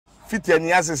fiti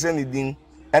ani asese ni din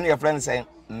and your friend say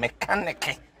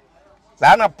mechanic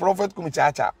na prophet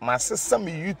kumichacha ma sesa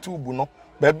me YouTube no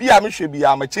ba bia me hwe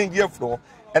bia ma change afro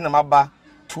and ma ba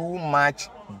too much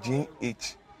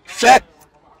GH hwe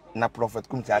na prophet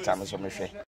kumichacha me so me hwe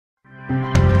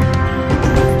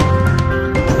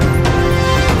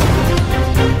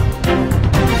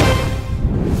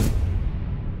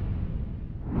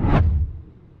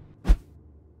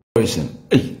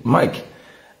Hey,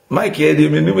 Mike, Eddie,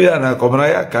 me no ya na komna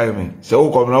ya kai me. Se wo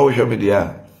komna wo hwe me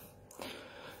dia.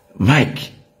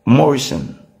 Mike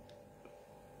Morrison.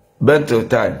 Bento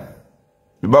time.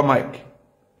 Ba Mike.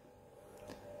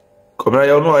 Komna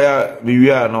ya no ya bi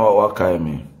wi a na wa kai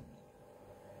me.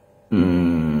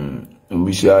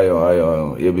 Mbisi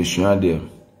ayo ye be sua de.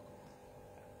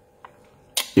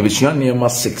 Ye be sua ne ma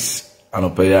 6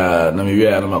 anopa ya na me wi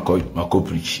a na mako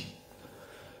preach.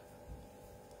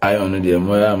 I only the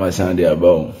more my son the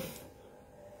about.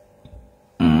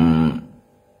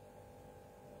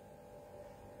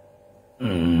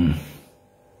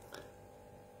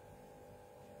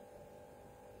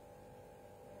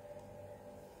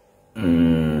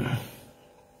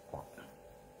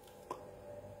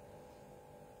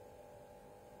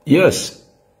 Yes,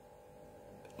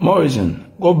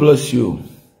 Morrison, God bless you.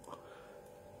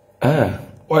 Why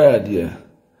are dear?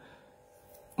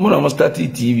 Muna must start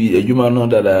TV, a human no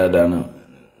da.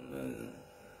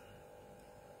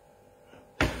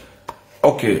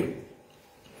 Okay.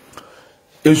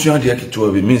 If you want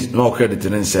to be means no credit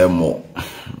and say more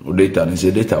data and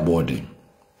say data boarding.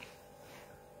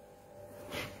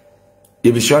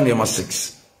 If you want to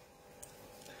 6.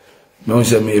 No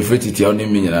say me if it only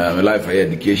mean my life for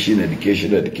education.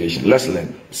 Let's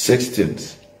learn 6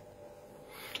 things.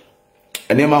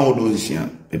 And then my whole those here,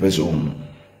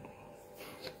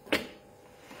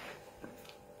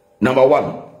 Number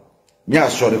 1, nya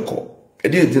sorry call. I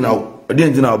didn't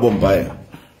know Bombay.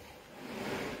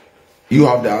 You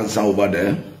have the answer over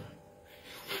there.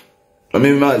 Let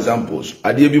me my examples.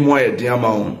 I did be more a dear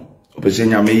man.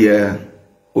 Opesenya me here.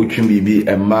 Uchim bibi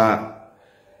Emma.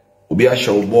 Obi a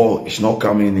show ball is not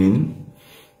coming in.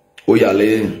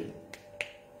 Oyale.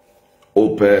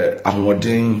 Ope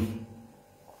ahmodin.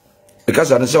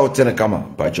 Because I don't say ten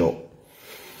kama pacho.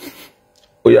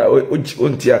 Oya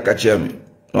unti akache me.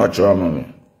 No trauma me.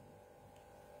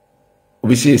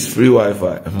 We see it's free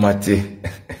Wi-Fi.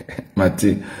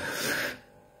 Mate.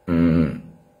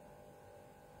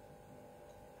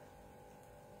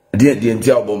 The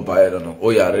entire bonfire, I don't know. Oh,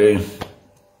 yeah,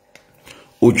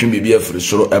 Uchim be free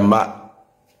solo Emma.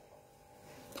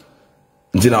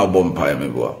 Dinner bonfire, me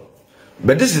boy.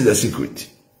 But this is the secret.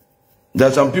 There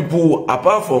are some people,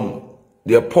 apart from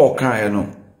their poor kind, you know,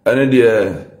 and then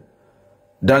their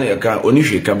Daniel can only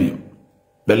she can be.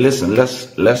 But listen,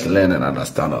 let's learn and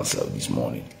understand ourselves this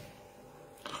morning.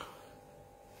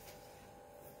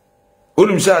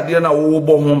 Ulim sa dia na wo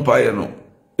bo ho mpae no.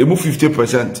 E mu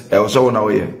 50% e wo so na wo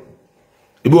ye.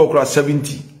 E bi okra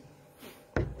 70.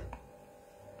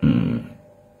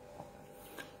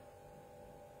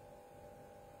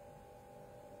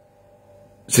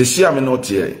 Se si am no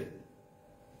tie.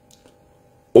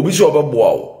 Obi so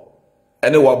obeboa wo.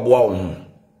 Ene wa boa wo.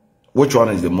 Which one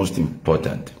is the most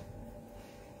important?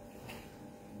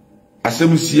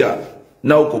 Asemusia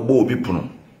na ukobo obi puno.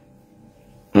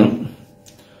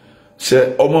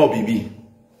 Se oma obibi.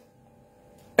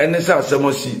 Ene se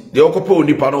asemosi de okopo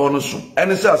onipa no no so.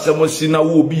 Ene se asemosi na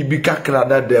wo obi bi kakra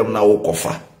da dem na wo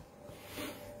kofa.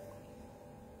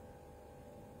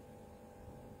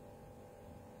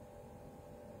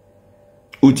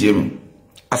 Utiem.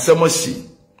 Asemosi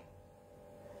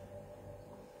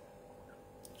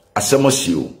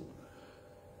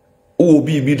o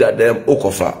obi bi da dem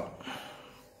okofa.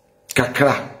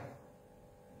 Kakra.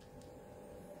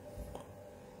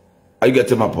 Are you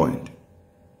getting my point?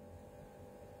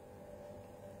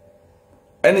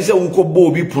 And he said, we could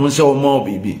both be pronounced or more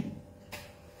baby.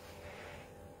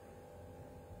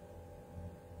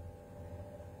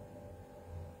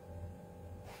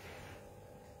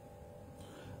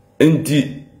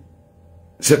 Indeed,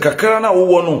 se kakra na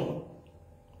wo no.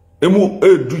 Emu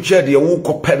duche de wo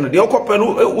kopen. De kopen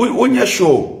onye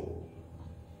show.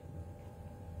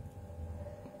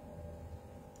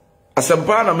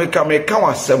 Asempa na meka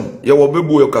wasem ye wo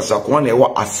bebu ye kasa ko na ye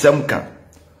wo asem ka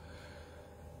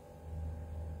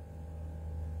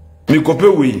mi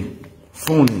kope we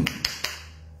phone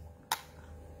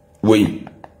we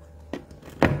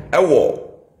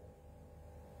ewo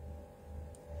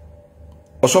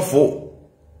osofo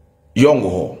young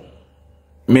ho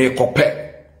me kope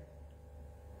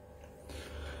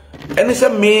eni se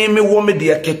me wo me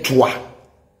de ketua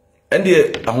and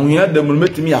the ahonya dem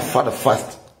metimi afa the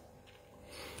fast.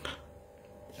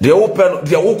 They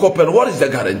woke up and what is the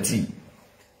guarantee?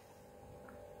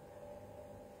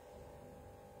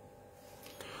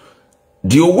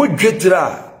 The owo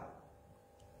dwetra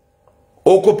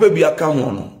okope bi aka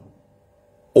ho no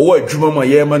owo adwuma ma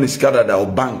ye ma ni skada da o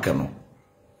bank no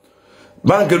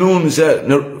say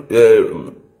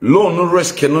loan no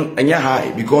risk no anya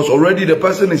high because already the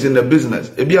person is in the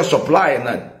business e be a supply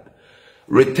and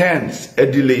returns a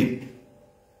delay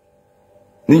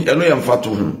ni eno yam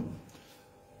fatu ho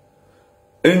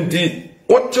enti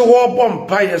what wo bom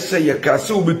pa ye say ye ka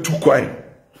se obetu kwan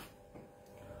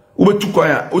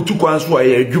otu kwan so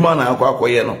aye adwuma na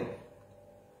akwakoye no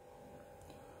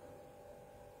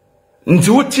nti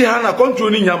wuti ha na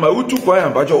control ni nyama otu kwan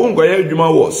ambacho ongoye adwuma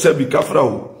wo sabi kafra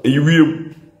ho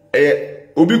eyiwiem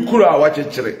obi kuru a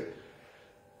wachechire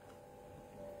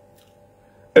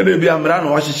ene bia mra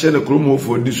na wahyehyɛ ne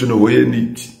kromofo ndi so na woye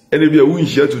neat ene bia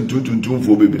wunhia tuntuntuntum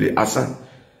fo bebere asa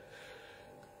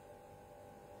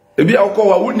ebi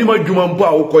akwa wunni madwuma mpo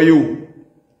a wokoye o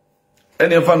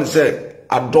ene fa ne sɛ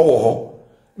adɔ wɔ hɔ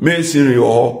masonry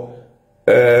wɔ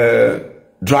hɔ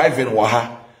driving wɔ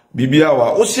ha bibia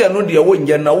wa wo se no de wo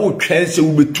nyɛ na wo twɛn sɛ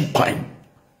wo betu kwan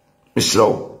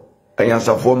misrawo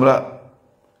anyansa formula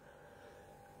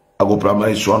agoprama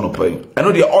iso no pai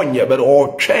ɛno de ɔnyɛ bɛ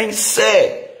o twɛn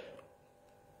sɛ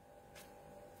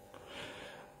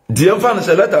the infant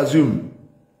say let assume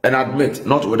and admit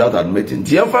not without admitting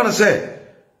the infant say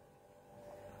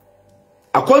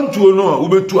akwantuo no a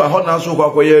ubetu a ho na so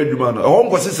kwakoye adwuma no ho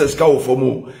nkose seska wo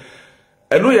fomu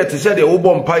eno ye te se de wo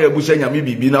bom pa ya busa nyame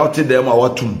bibi na ote dem a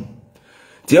watum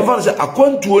ti emfa se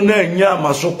akwantuo na anya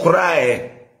amaso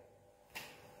krae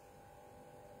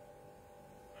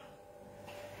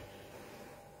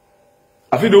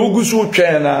afi de ugusu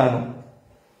twen na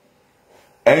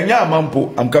enya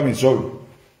amampo I'm coming sorry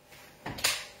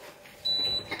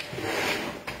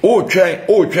o twen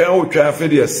afi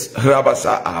de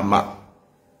rabasa ama.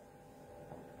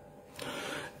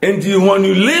 And when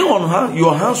you lay on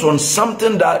your hands on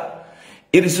something that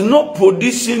it is not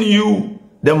producing you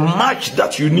the much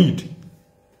that you need.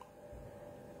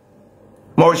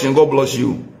 Mauritian, God bless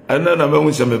you. And then I'm going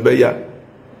to say,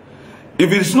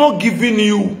 if it is not giving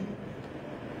you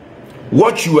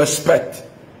what you expect,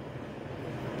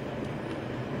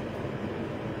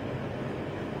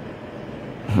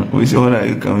 we say, when are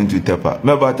you coming to Tepa?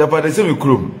 Meba Tepa, they say me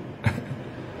krum.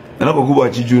 And I go go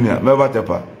watch Junior. Meba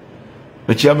Tepa.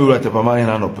 The chairman will Tepa my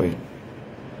hand up.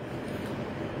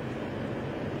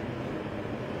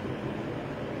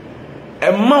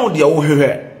 A mouth ya wo.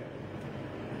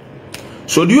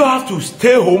 So do you have to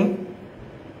stay home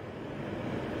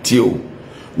till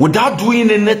without doing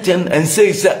anything and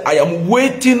say, I am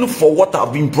waiting for what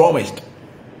I've been promised?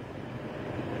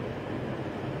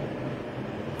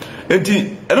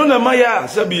 Enti eno na maya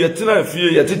sabi yetina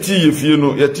fie yetiti yefie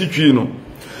no yetitwi no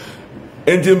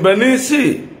enti mbani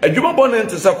si adwuma bɔ ne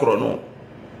ntesa koro no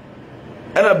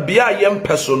ena bia yem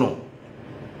peso no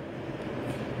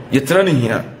yetina ne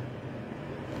hia.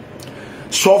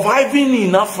 Surviving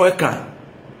in Africa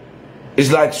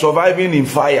is like surviving in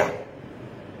fire.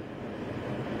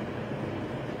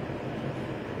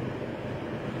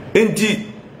 Enti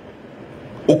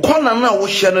ukwana na wo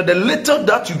share the little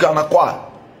that you can acquire.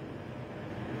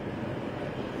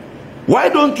 Why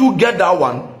don't you get that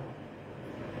one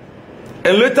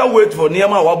and later wait for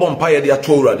Niyama Wabompire their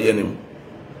Torah the enemy?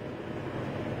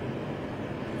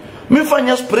 Me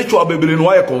find spiritual baby in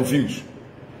why you confused.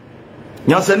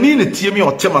 Nyansa ni tie me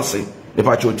otemase ne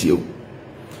pa chotie o.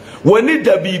 Wani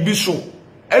da bibi so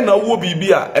e na wo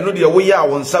bibi a eno de wo ya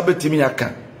won sabetimi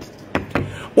aka.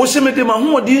 Wo se me de ma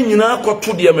ho de nyina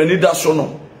akoto de mani da so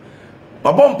no.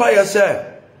 Wabompire say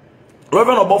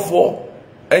Reverend Obofour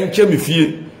enche me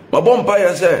fie. My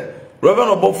bonfire said,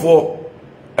 Reverend Obofour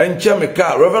and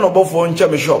Chemical, Reverend Obofour and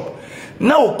Chemi shop.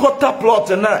 Now, quarter plot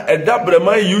and a double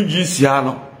my UGC.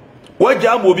 What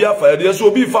jam will be a fire? There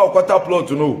will be for quarter plot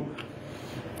to know.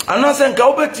 And I said,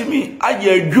 Go back to me. I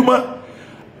hear Juma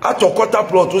at a quarter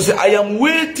plot to say, I am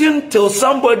waiting till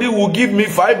somebody will give me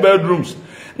 5 bedrooms.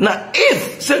 Now,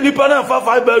 if say you pay for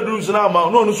 5 bedrooms now,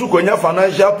 no, so when you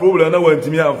financial problem, I went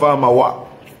to me and found my work.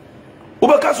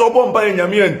 Ubaka so bonfire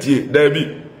nyame antie da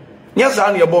bi. Yes,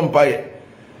 I need a bonfire.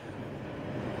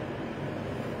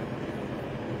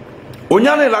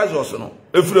 Onyane Lazarus no,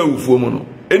 efre wufuo mu no.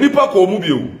 Enipa ko mu bi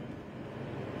ewu.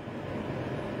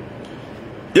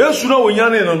 Yesu na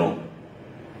onyane no no.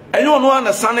 Enye ono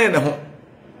ana sane ne ho.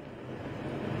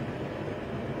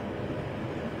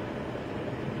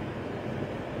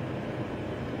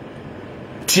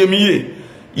 Tiemiye.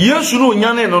 Yesu no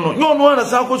nyane no no. Nyo no na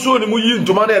sa koso ni mu yi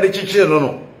ntoma na de chichire no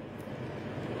no.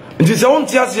 Nti se won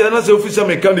tiase na se ofisa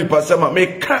mechanic pasama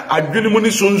me ka adwene mu ni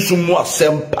sunsum mu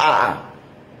asempa.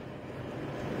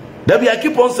 That I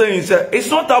keep on saying, sir, it's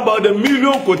not about the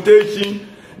million quotation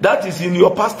that is in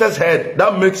your pastor's head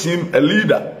that makes him a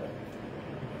leader.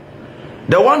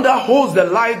 The one that holds the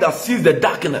light that sees the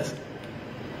darkness.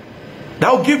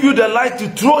 That will give you the light to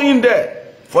throw in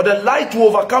there for the light to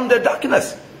overcome the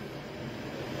darkness.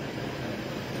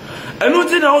 And one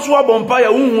thing also about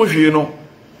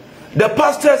the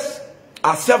pastors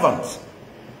are servants.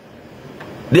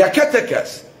 They are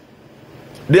caretakers.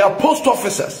 They are post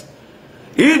officers.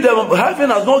 If heaven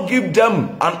has not given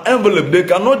them an envelope, they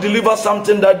cannot deliver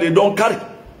something that they don't carry.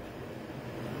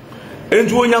 And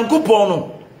when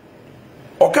Yankupono,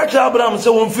 Okacha Abraham said,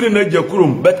 "One free na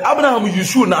jakurum," but Abraham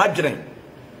Yushu na ajren.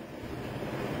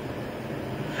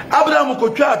 Abraham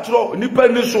kocha atro nipa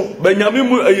niso Benyamin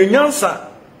mu eyansa.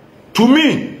 To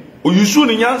me, Yushu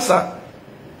ni nyansa.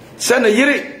 Send a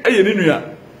yere eyenua.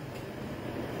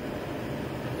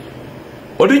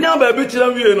 Odinya ba bi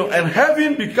tira wi no, and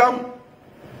heaven become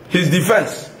his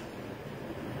defense.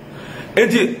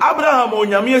 Enti Abraham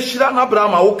onyame ahira na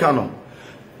Abraham awoka no.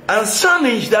 Ansa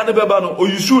ne hira ne beba no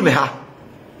Oyusu ne ha.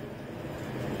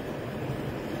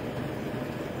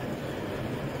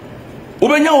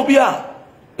 Ubenya obi a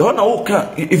na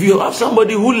woka, if you have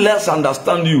somebody who less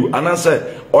understand you and I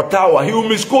say Ottawa, he will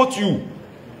misquote you.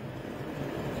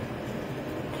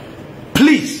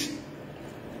 Please.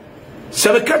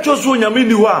 Sebe kacho so nyame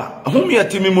ni wa, home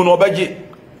yatimi mu no obaje.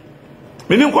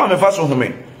 Menim kwa mefa so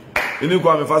home. Menim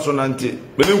kwa mefa so nante.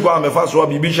 Menim kwa mefa so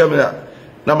bibi hye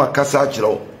na makasa akire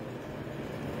wo.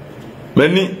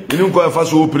 Menim kwa mefa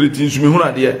so operate nsu me hu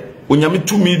na de. Onyame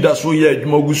tumi da so ye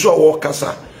adwuma gusu a wo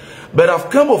kasa. But I've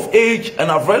come of age and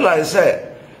I've realized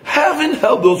that heaven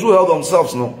help those who help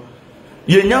themselves no.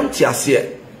 Ye nyam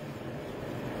tiase.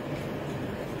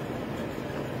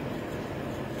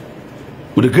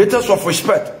 With the greatest of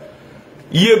respect,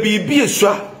 ye be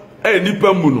eswa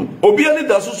nipa mu no obi ani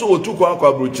da so otu kwa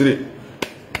akwa brochire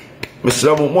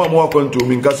mesrawo mo akwanto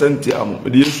mi nkasa nti amo me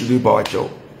de Yesu di ba wa chew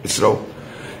mesrawo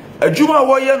adwuma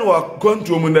wo ye no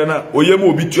akwanto mu na oyem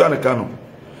obi tua ne ka no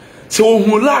se wo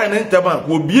hu line ntama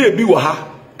ko obi e bi wo ha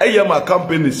eyem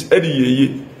companies edi yeye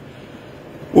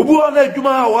obi wo na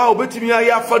adwuma wa obetimi ayi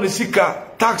afa ne sika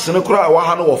tax ne kura wa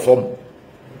ha no wo fom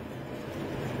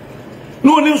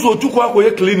no ni so otu kwa akwa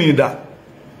ye cleaning da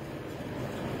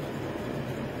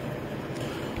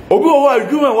obi o wa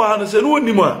adwuma wa no se no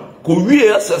onima ko wie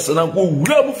assess na ko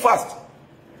wura mu fast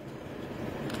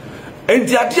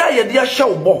enti ade aye de ahye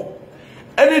wo bo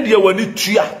ene de wani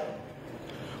tua.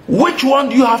 Which one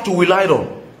do you have to rely on?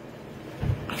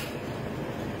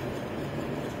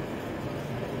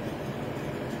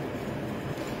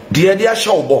 De ahye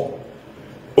wo bo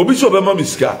obi so be ma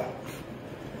miska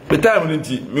the time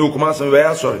nti me okuma san we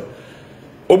ya sorry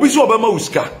obi so be ma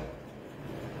uska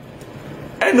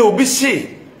ene obi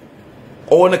se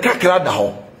o ne kakra da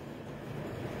ho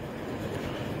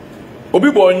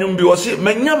obi bo nyum bi o se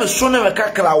menya me so ne me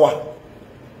kakra wa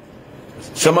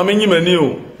sama menyi mani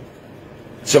o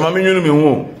sama menyu me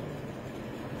hu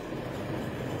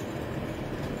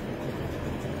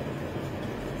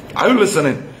are you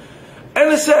listening?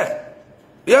 And say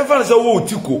ya fa say wo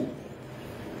tiko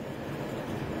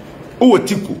o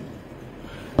tiko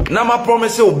na ma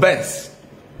promise o best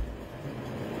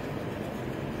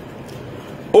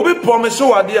obi promise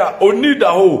wa dia o need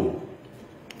a ho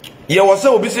ye was say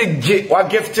obi say je wa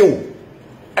gift you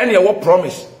and ye what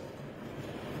promise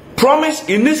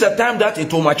it needs a time that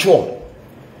it will mature.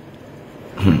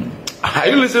 Are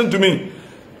you listening to me?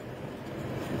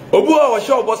 Obu a wa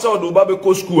show boss o do ba be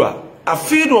ko school a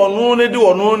fi no no ne de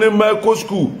ono ne ma ko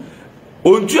school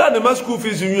ontua ne ma school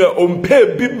fees nwi a on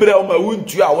pay bibre o ma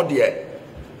wontua wo de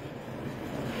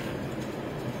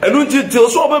enu nti till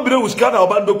so obabre uska na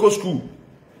oba do ko school.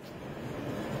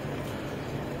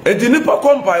 Enti nipa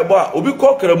kompa ebo a obi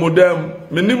kokra modam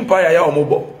menim pa ya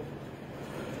omobo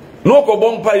no ko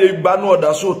bompa ye ba no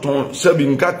da so ton sabi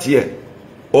nkate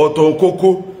o ton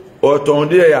koko o ton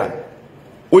de ya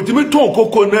otimi ton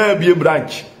koko na bie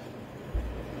branch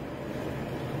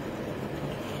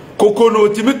koko no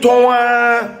otimi ton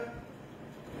wa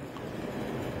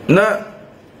na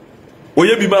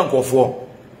oye bi man kofo.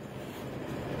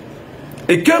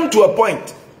 It came to a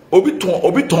point obi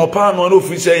ton pa no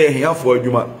ofri say ye hia for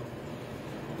adwuma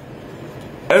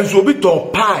and so obi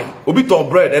ton pie obi ton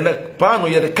bread and pa no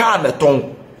ye the car na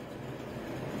ton.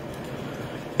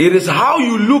 It is how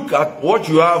you look at what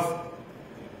you have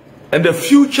and the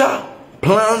future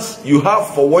plans you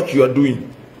have for what you are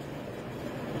doing.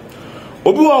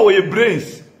 Obi wa we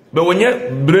brains, but when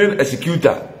you brain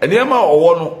executor, and yama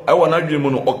or one, I want to dream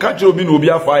or catch you be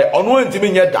fire, on one to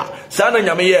me yet, son and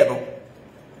yammy.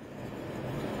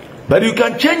 But you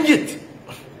can change it.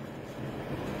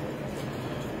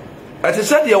 As I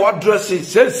said, your dress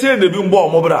say the bimbo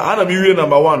mobra, and I'm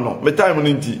number one. No, my time on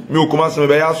inti, me come as me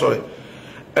sorry.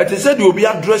 As I said, you will be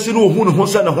addressing who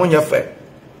son and one your fair.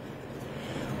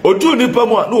 Or do nipa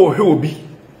no, he will be.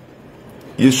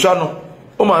 Yes, son.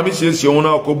 Oh, my missus, you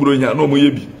want to go no more.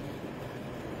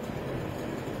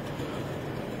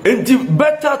 It's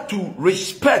better to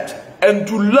respect and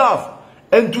to love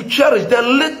and to cherish the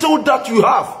little that you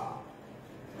have.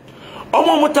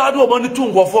 Omo mutado omo ni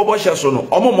tungo fo bo hyeso no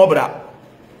omo mobra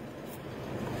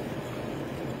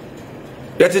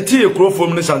yatete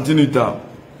ekrofom ni santinita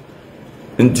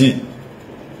nti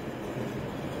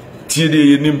tie de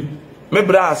yenim me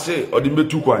bra ase odi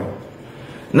metu kwan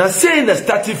na say na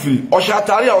start free o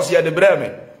shatare a o se de bra me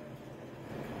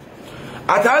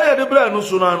atare de bra no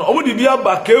so na omo di bia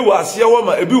ba kewu ase wo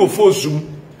ma ebi wo fo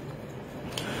sum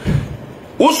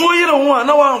Usu yire ho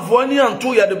na wanfo ani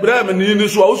anto ya de breme ni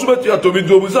so usu betu ya to bi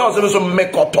do busa so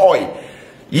mekotoi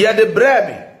ya de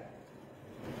breme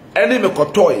any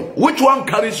mekotoi which one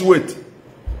carries weight?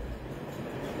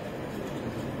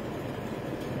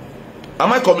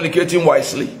 Am I communicating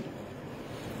wisely?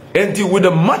 And with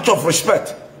a much of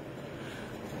respect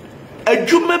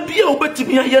adwuma bia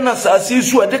obetimi aye na sase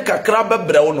su ade kakra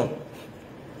bebre wo no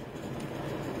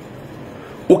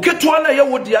oketo na ye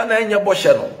wodi ana enye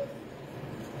bohye no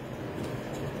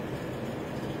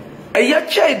Aya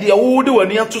chai dia wo de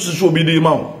wani ato susu obi de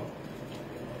ma wo.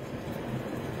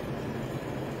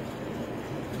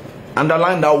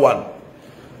 Underline that one.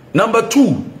 Number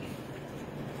 2.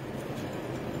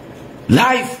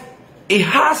 Life, it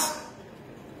has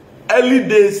early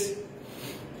days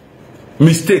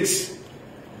mistakes.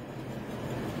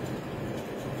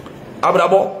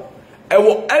 Abrabo,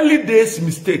 early days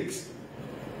mistakes.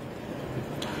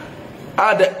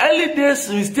 The early days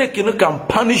mistake can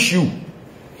punish you.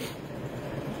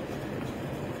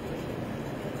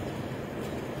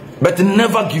 But it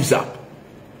never gives up.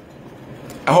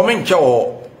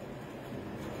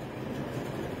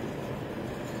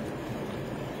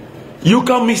 You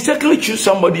can mistakenly choose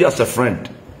somebody as a friend.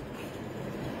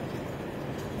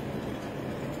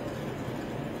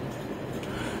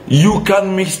 You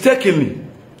can mistakenly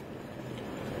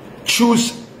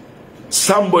choose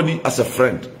somebody as a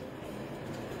friend.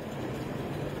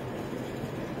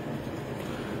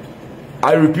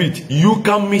 I repeat, you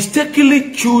can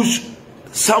mistakenly choose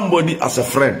somebody as a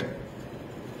friend.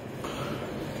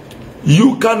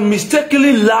 You can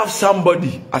mistakenly love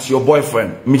somebody as your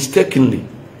boyfriend. Mistakenly.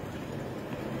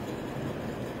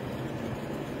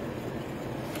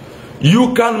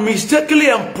 You can mistakenly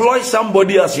employ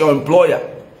somebody as your employer.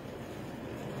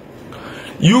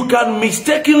 You can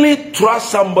mistakenly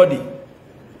trust somebody.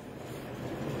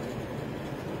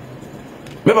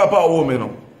 Me papa o me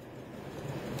no.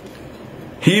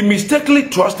 He mistakenly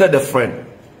trusted a friend.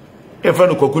 A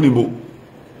friend of Kokunimo.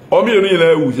 Omi eni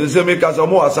na ewu se me kasa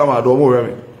mo asama do mo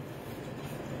remi.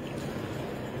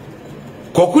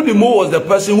 Kokunimo was the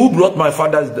person who brought my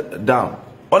father down.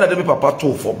 One of them papa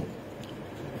told for me.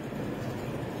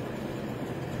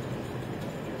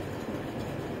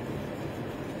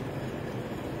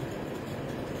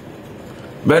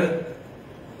 Ben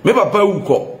me papa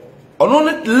uko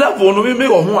on level no me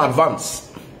go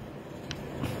advance.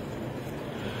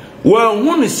 Well,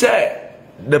 when he said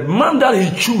the man that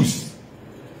he chose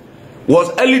was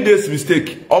early days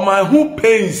mistake, or my who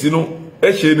pains, you know,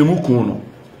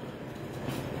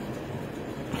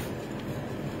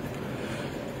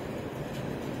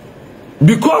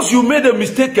 because you made a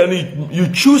mistake and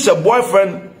you choose a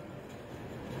boyfriend,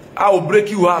 I will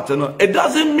break you heart. You know? It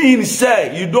doesn't mean,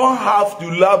 say, you don't have to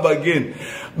love again.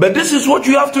 But this is what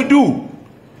you have to do.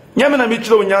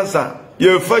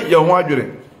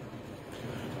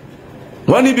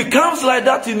 When it becomes like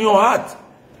that in your heart,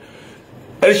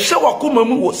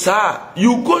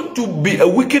 you're going to be a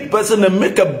wicked person and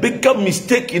make a bigger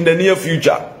mistake in the near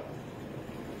future.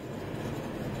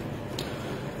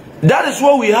 That is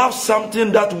why we have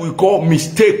something that we call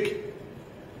mistake.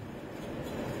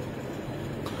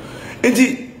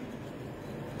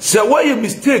 So why you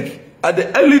mistake at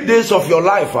the early days of your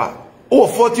life,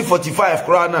 40, 45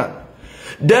 krana,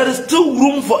 there is still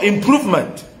room for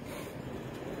improvement.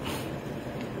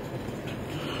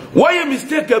 Why you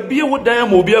mistake be what I am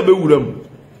be a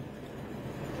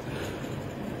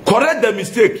correct the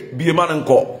mistake, be a man and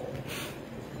call.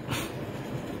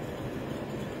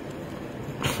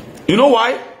 You know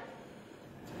why?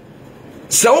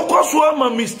 So,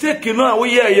 my mistake, you know,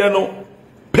 we you know.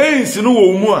 pains no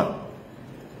wo mu a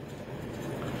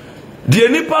the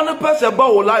nipa no pass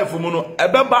about life mu no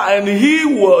ebeba and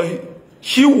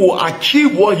she will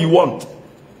achieve what he want.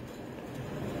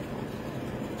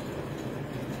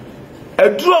 A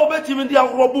draw bet him in the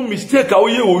horrible mistake.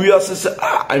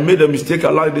 I made a mistake. I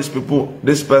like these people,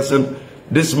 this person,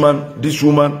 this man, this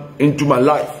woman into my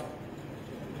life.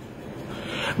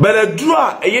 But a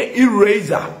draw a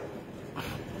eraser.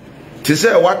 To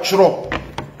say what drop.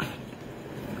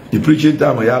 You preach it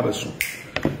down my yabasu.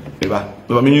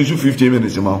 I mean, you 15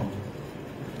 minutes amount.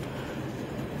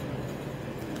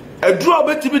 A draw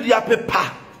bet him in the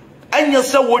paper. And you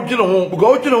say what you know,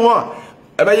 go to the one.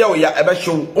 Ebe ya ebe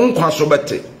show unkwa so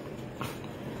bete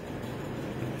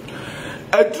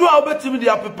adru a obetimi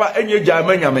dia pepa enye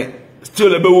jama nyame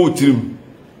still ebe wo tirim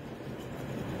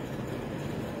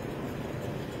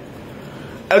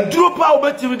adru pa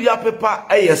obetimi dia pepa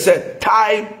eye say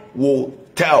time will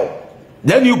tell.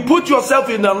 Then you put yourself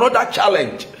in another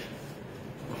challenge.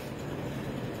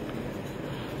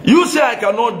 You say I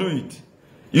cannot do it.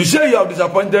 You say you have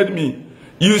disappointed me.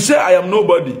 You say I am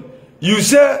nobody. You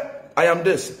say I am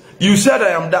this. You said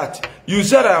I am that. You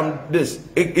said I am this.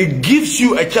 It gives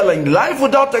you a challenge. Life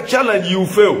without a challenge, you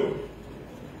fail.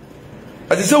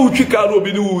 As I say, we can't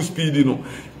be no speed, you know.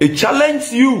 It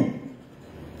challenges you.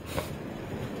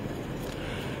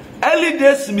 Early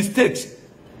days mistakes,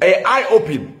 eye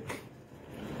open.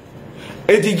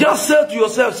 And you just say to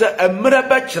yourself, say,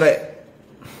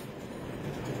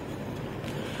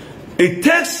 it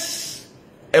takes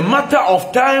a matter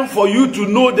of time for you to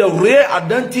know the real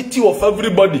identity of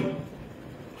everybody.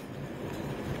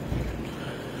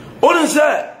 Only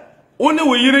say, only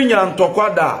we hearing yan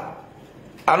tokwada,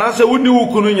 and I say, only we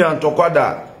kunu yan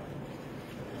tokwada.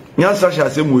 Yan sasha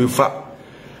se muifa.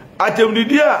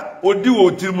 Atemnidia odi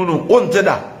wo timuno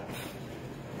onteda.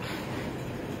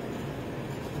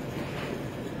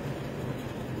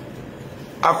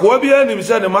 Akwabia ni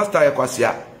misa ne master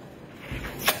yakwasia.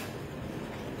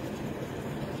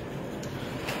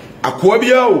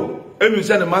 Akwabia o enu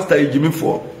se ne master ejimi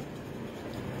for.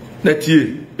 Na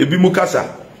tie ebi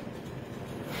mukasa.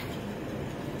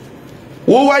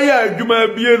 Wo waya adwuma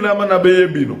bie na ma na be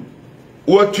bi no.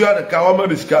 Wo tua de ka wa ma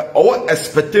diska o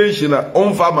expectation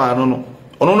on fa ma no.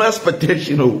 Ono no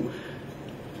expectation o.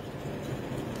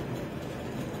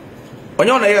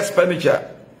 Onyo na expenditure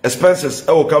expenses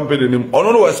e wo company nim.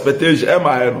 Ono no expectation e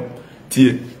ma no.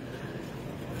 Tie.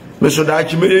 Me so da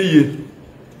chi me yeye.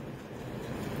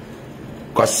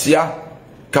 Kwasia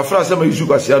kafra se ma yisu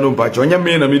kwasia no mpacho. Onya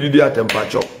me na me didi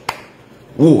atempacho.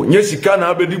 Wo nye sika na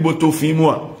abedi boto fi mu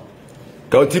a.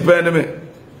 Ka otipa ne me.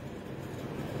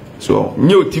 So,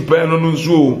 nye otipa no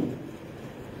nso.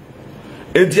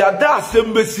 Enti ada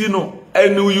asembesi no,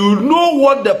 and you know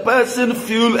what the person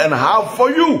feel and have for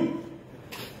you.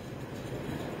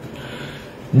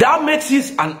 That makes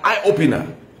it an eye opener.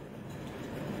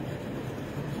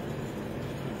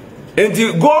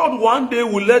 Until God one day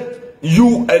will let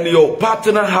you and your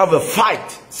partner have a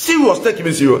fight. Serious, take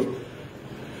me serious.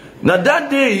 Now that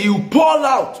day he will pull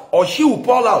out or she will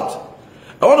pull out.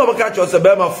 I want to catch us a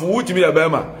bema for me a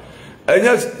bema. And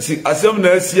yes, asem na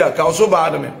asia ka so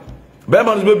ba me.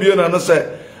 Bema no be na no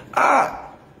say,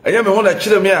 and you me want to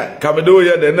chire me a kamedo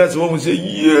ye the next one say,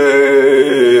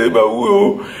 yeah, ba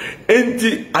wo.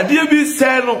 Enti ade bi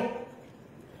say no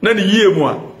na ne yie mu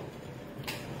a.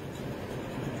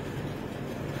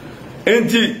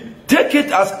 Enti take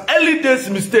it as early days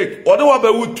mistake. Or the one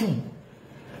ba wo too.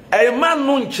 A man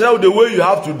no chire the way you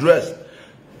have to dress.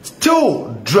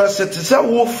 Still dress it say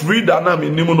wo free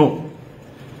dynamic nimu no.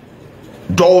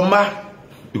 Doma,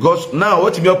 because now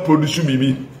what you are producing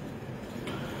bibi.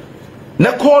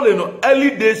 Na calling no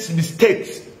early days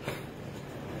mistakes.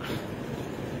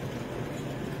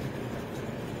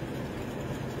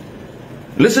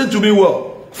 Listen to me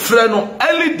well. Friend, no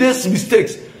early days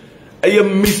mistakes.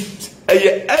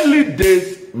 Early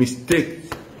days mistakes.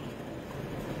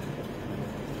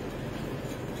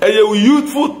 A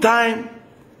youthful time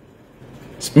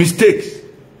mistakes.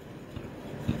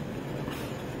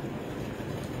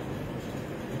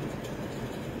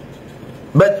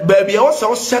 But baby,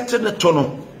 also setting the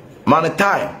tone, man,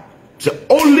 time. The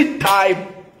only time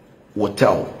will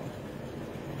tell.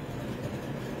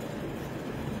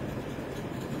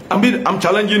 I'm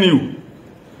challenging you.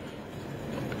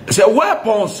 Say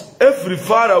weapons every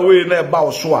far away in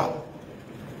about swat.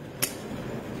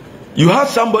 You have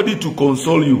somebody to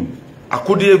console you. I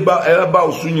could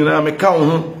about soon you know me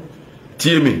count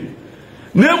tie me.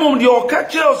 Name the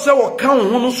okache say what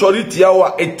count sorry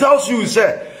tiawa. It tells you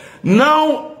say.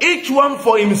 Now, each one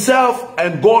for himself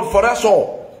and God for us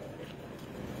all.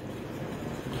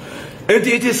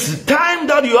 It is time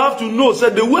that you have to know.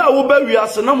 Say the way I will be, we are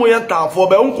saying, "I'm going to for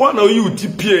be unko na you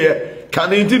TPA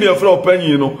can intend your friend open,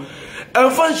 you know."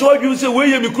 And fan show you say, "Where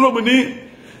you me kromini,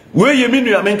 where you me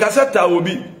nuya." Men kaseta will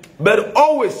be, but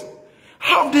always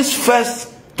have this first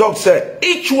talk. Say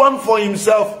each one for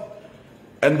himself,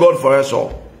 and God for us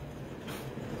all.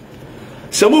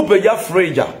 Semu peja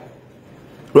freezer,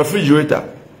 refrigerator,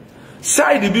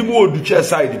 side bi mu oduche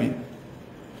side bi.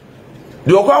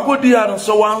 The okwa di an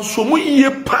so wan so mu ye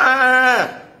pa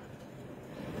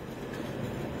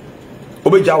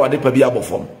obeja wade pa bi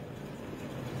abofom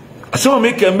asema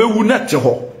make mewu na te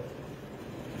ho.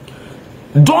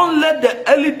 Don't let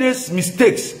the early days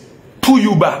mistakes pull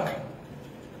you back.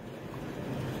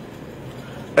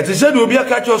 It is said obi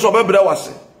aka cho so bebre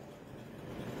wase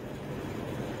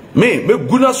me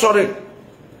guna sorry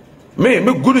me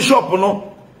guna shop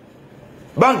no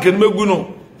bank me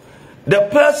guno. The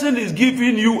person is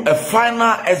giving you a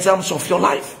final exams of your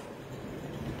life.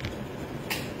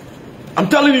 I'm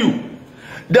telling you.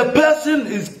 The person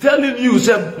is telling you,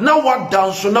 say, now what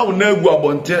down, so now we go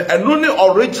about it, and only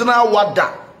original what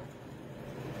that.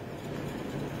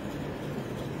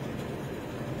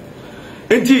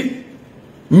 And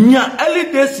your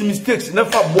early days mistakes never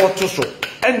bought to so.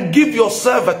 And give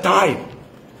yourself a time.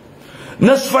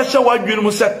 Next fashion what you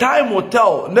must say, time will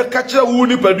tell. Ne catch a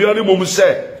wound if you must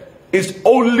say. It's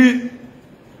only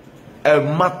a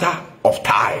matter of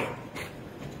time.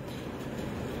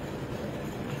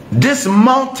 This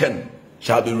mountain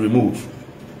shall be removed.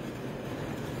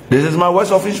 This is my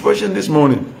words of inspiration this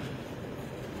morning.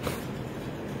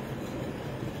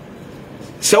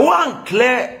 So one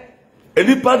clear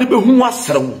anybody who was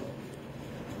through.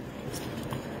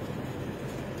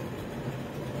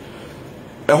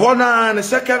 And the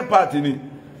second part in it,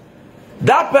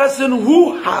 that person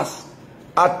who has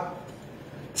at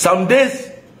some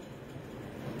days,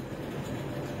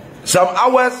 some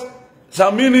hours,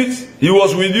 some minutes, he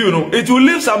was with you, know, it will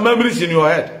leave some memories in your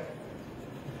head.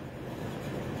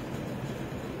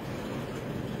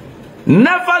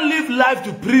 Never live life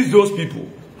to please those people.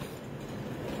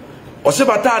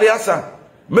 Osebatari asa,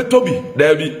 metobi,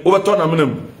 there be overturn a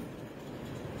minimum.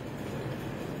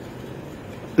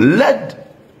 Let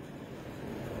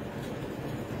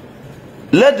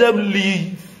them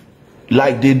live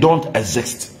like they don't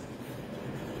exist.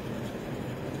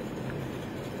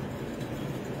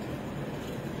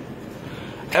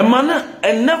 A man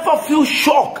and never feel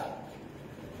shock.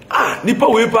 Nipa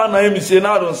wepa na him say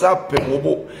na don sa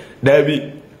pemobo. There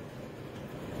be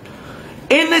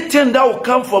anything that will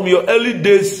come from your early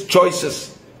days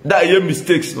choices that are your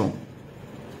mistakes, no.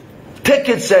 Take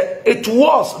it, say it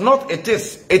was not it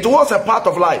is. It was a part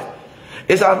of life.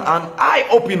 It's an eye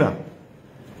opener.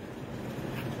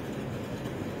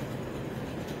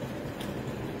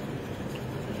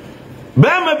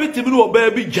 Bema bi tibinu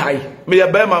oba bi jai me ya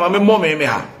bema me mo me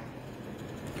ha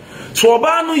so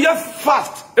oba no ya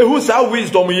fast ehu sa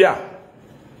wisdom ya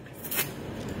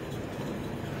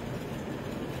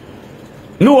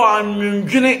no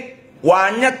anwene wa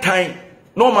anya tan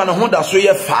no ma no ho da so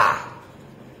ye fa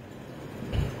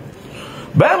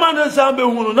bema no sa be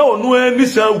hu no na onu ani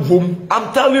sa gwom.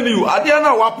 I'm telling you ade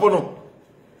na wapo no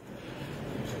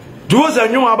do za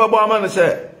nyu ababo ama no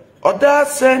se oda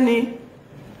sani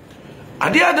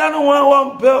adia dano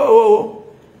one pe o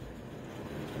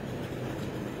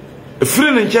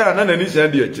free ncha na nani say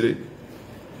dey akire.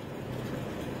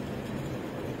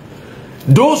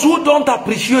 Those who don't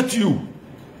appreciate you,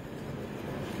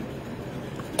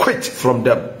 quit from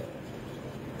them.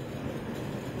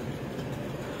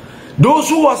 Those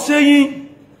who are saying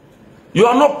you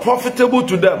are not profitable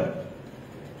to them,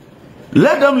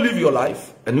 let them live your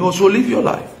life and you also live your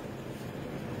life.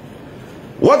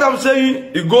 What I'm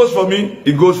saying, it goes for me,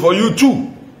 it goes for you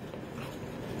too.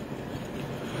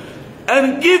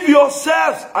 And give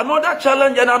yourselves another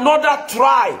challenge and another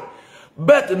try.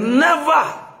 But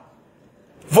never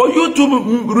for you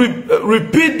to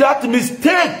repeat that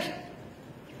mistake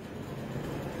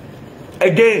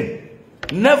again.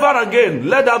 Never again.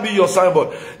 Let that be your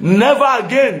signboard. Never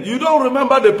again. You don't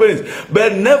remember the pains,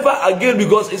 but never again,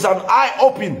 because it's an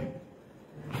eye-opening.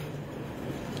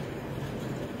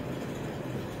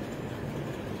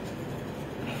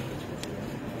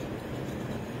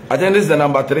 I think this is the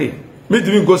number 3. Me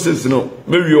doing go 6, no.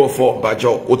 Maybe or 4, but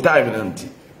your time and empty.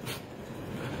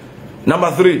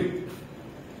 Number 3.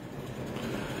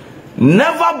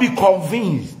 Never be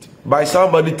convinced by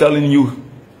somebody telling you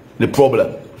the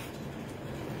problem.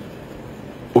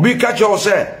 Obi catch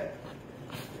yourself.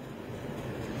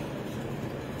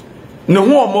 No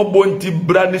more bonti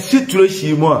brand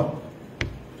situation.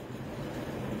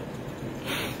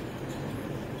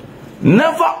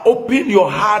 Never open your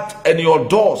heart and your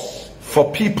doors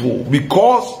for people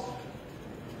because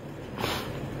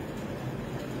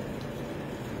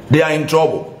they are in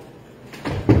trouble.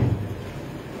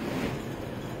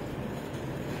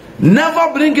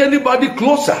 Never bring anybody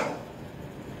closer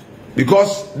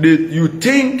because you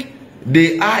think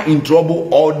they are in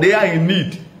trouble or they are in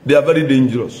need. They are very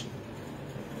dangerous.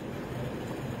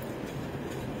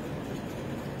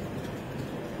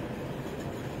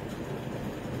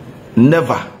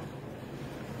 Never.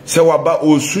 Say waba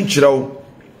osu chirawo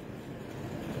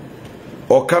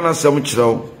or kana sem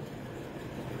chirawo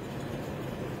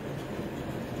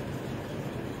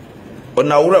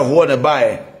ona wura ho na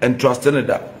bae and trust in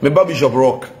that. Me ba Bishop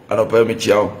Rock and opa me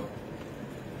chiao.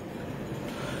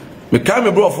 Me kai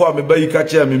me bro for me ba yi ka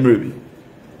chia me mrebi.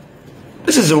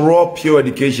 This is a raw pure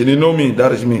education. You know me,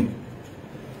 that is me.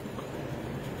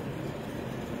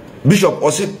 Bishop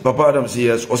Osi Papa Adam says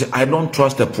yes. Osi, I don't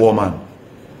trust a poor man.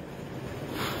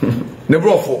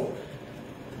 Never for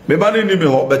me, but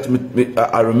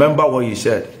I remember what he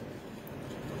said.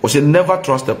 Osi, never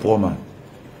trust a poor man.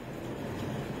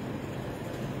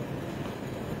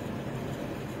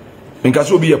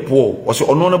 Because be a poor. Osi,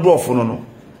 no bro for no.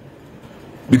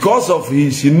 Because of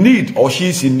his need or she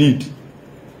is in need.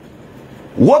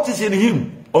 What is in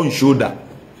him? On shoulder.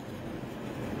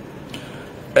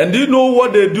 And do you know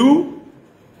what they do?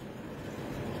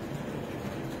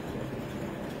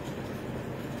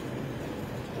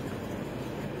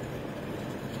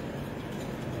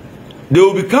 They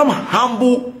will become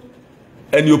humble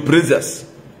and your praisers.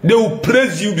 They will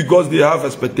praise you because they have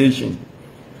expectation.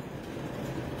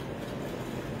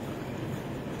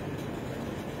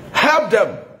 Help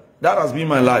them. That has been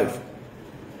my life.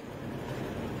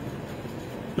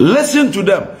 Listen to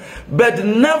them. But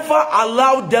never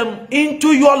allow them into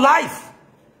your life.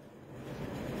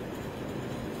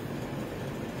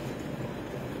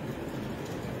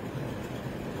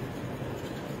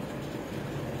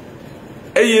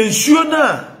 Eye nsuo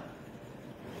na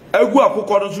agu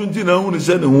akokɔ no so nti na hu ne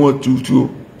se ne ho atutu.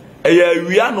 Eye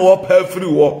awia na opa free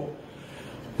wo.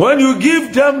 When you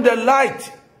give them the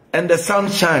light and the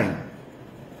sunshine,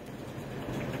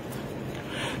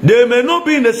 they may not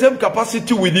be in the same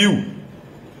capacity with you.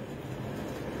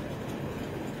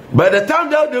 By the time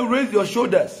that they raise your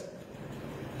shoulders,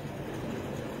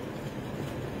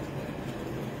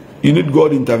 you need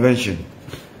God intervention.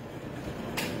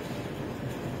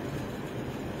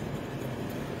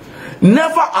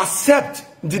 Never accept.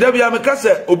 Did I be a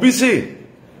mekase obisi?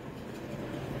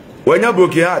 When you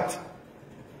broke your heart,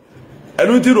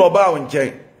 and we did oba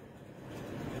unchain.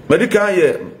 Medical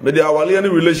ye, me the awali any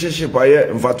relationship aye.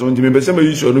 In fact, when me bese me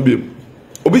use onu bi.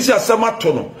 Obisi asama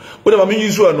to no. Wo na me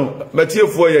use onu,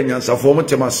 metiefo ye nyansafo mo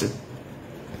temase.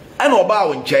 And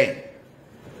oba unchain.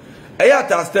 Eya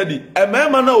ta study. E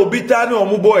mema na obita ne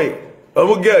omu boy,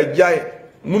 omu girl jai,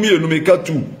 mumi enu me ka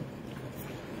tu.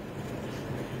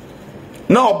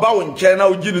 Now oba unchain na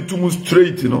oji ne tumu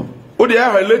straight no. O de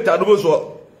ya later no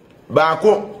so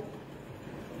baako.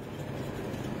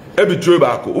 E betray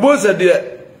baako. Obo se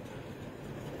de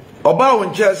Oba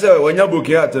wonche say wanya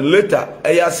broken heart and later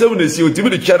e ya asem na si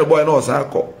otimi de chere boy na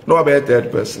osako no be a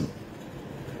third person.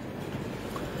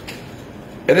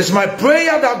 It is my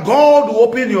prayer that God will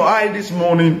open your eye this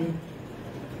morning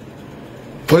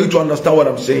for you to understand what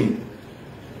I'm saying.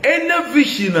 Any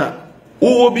vision who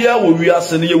will be able to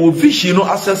ascend, you will vision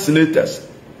assassinators.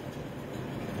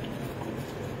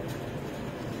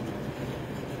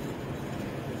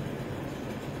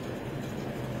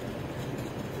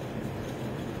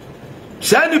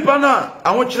 Sani pana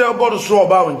awon kire obodo so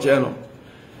oba won che no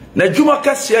na djuma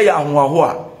kase ya ahoaho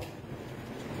a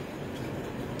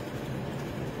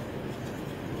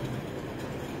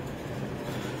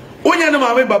onya na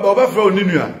mame baba Obofour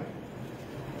oninu.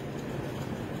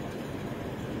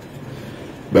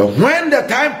 But when the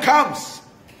time comes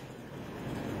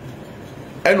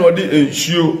and odi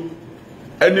ensuo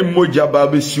any moja ba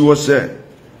be siwo say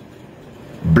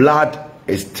blood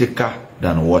is thicker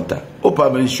than water.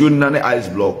 Opa mention nane ice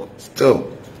block.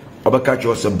 Still,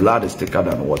 Obakacho said blood is thicker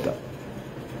than water.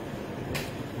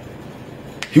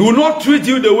 He will not treat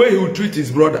you the way he will treat his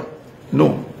brother.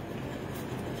 No.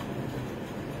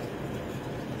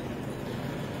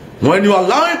 When you are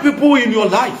allowing people in your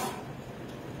life,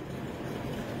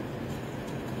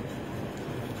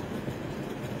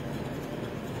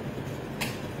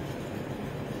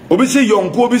 Obi say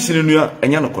yonko obi sinenua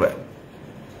enya no kore.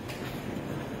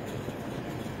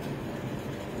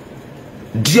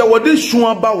 Dia wode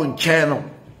suan ba won chen no.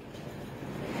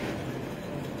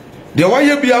 De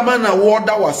waye bia ma na wo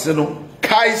da wase no.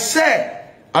 Kai say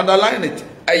underline it.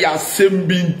 Eya asem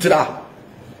bi ntra.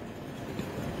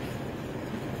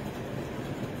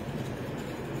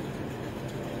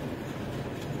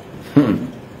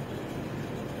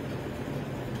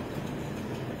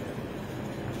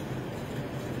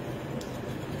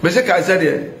 Mese ka said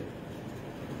there.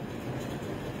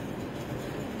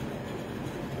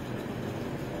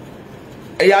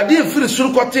 Ya de firi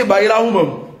suru kote ba ira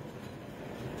humam.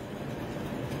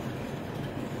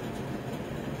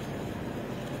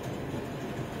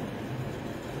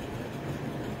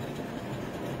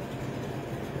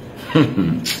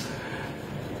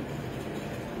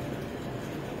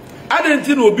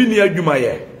 Adenti no obi ni adwuma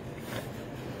ye.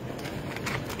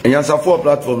 Enyansafo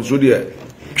platform so de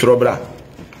twrobra.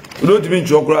 No timi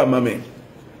twokra mame.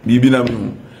 Bibi na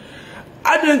me.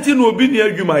 Adenti no obi ni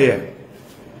adwuma ye.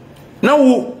 Na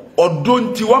wo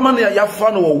odonti wama na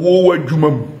yafa no wo adwuma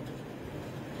mu.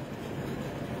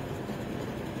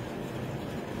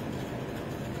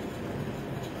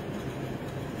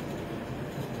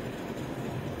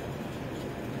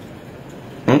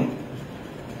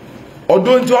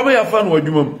 Odonti wama yafa no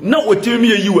adwuma mu. Na otimi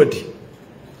ye yiwadi.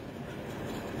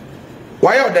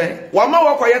 Why oden? Wama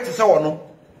wakoye te se wono.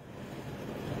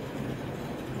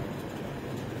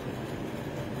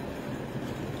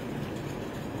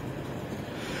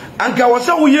 Anka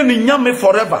wasa wo ye ni nyame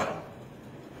forever.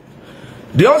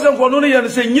 De ozen ko no ne ye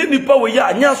se nye nipa wo ya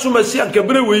anya asomasi anka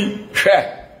bere we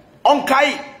hwe.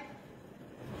 Onkai.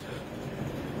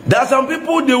 There are some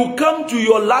people, they will come to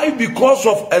your life because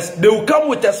of they will come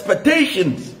with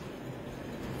expectations.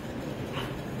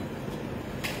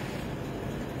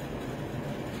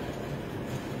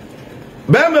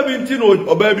 Bema bintino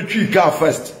obabi twi car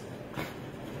first.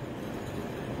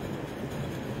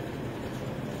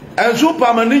 Enso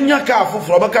pamaninya car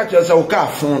foforo baka kyerese wo car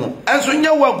fon no. Enso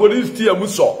nya wo agodi stia mu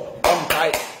so.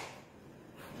 Onkai.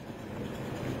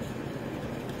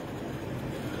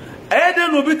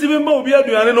 Eden no bitimi ma obi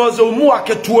aduane no so mu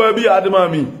aketoa bi adema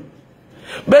mi.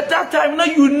 But that time now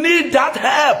you need that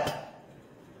help.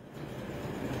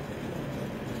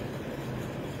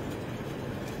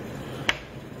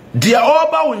 Dia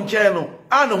oba wonche no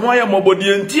ane ho aye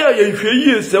mobodie nti aye hwe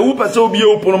yie se wo pese obi e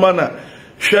oponoma na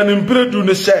hwe ne mpredu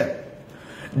ne se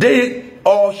they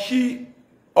or she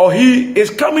or he is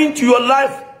coming to your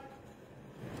life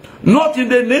not in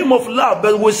the name of love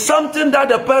but with something that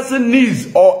the person needs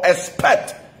or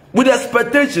expect with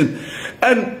expectation.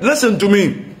 And listen to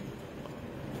me,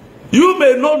 you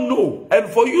may not know, and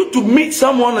for you to meet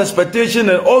someone's expectation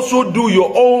and also do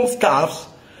your own stuff,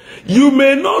 you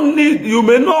may not meet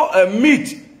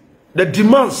the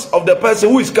demands of the person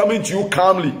who is coming to you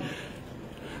calmly.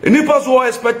 In the past, your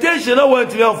expectation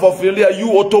for failure,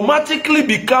 you automatically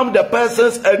become the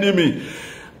person's enemy.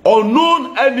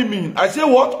 Unknown enemy. I say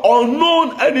what?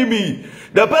 Unknown enemy.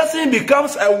 The person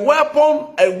becomes a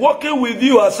weapon and working with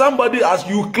you as somebody as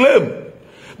you claim.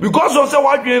 Because of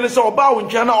what you say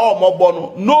about China or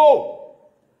Mobono. No.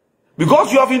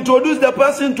 Because you have introduced the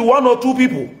person to one or two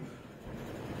people.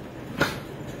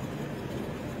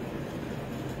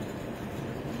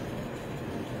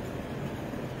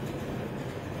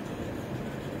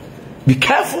 Be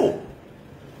careful.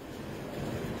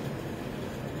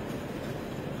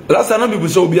 Last time people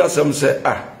say, "Obiasem say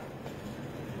ah,"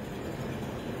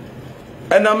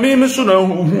 and I mean, so na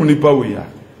who nipa we ya.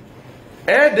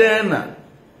 Then,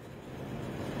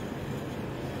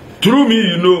 through me,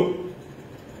 you know,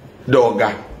 the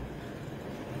Oga.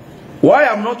 Why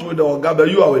I'm not with the Oga, but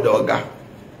you are with the Oga.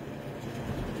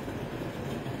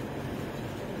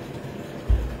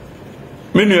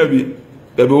 Me no bi,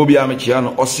 baby obi amechia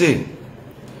no. O say,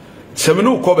 se me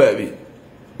no ko baby.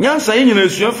 Nyansa yin na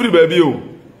esua free baby o.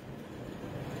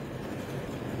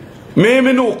 Me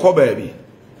no ko baby.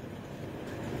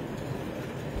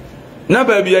 Na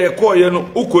baby ya ko ye no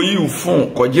ukoyi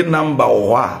ufun koje number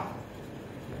wo a.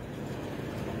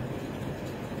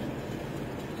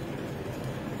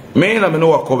 Me na me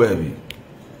no ko baby.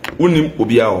 Unim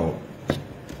obi a ho.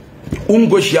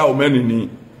 Ungohia o manini.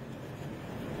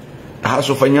 Ha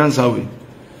so fanyansa we.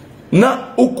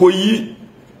 Na ukoyi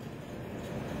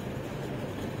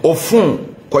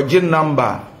ofun koje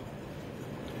number.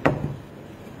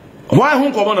 Why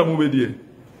hon come na mubedie?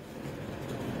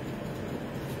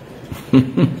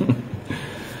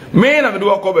 Me na me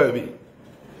do ko baby.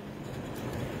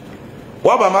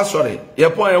 Wa ba ma sorry. Ye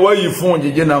pon e wa yi phone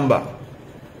jeje number.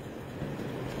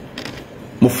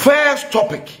 My first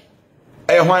topic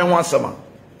e hwan ho asema.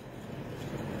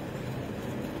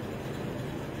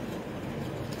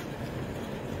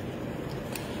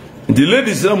 The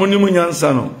ladies na moni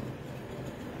munyansa no.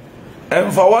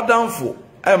 Emfa wadanfo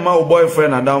Emma o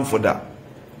boyfriend adam for that.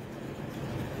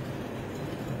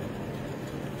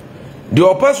 The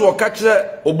opes will catch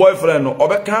o boyfriend no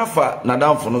obeka fa na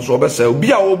adam for no so obesa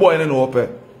obi a o boy ne no ope.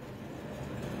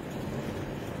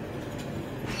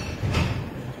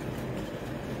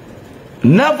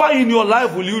 Never in your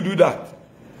life will you do that.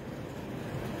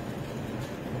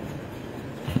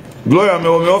 Gloria, my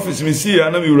office, me see, I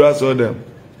know you ras all them.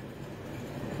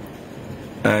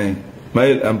 Aye, my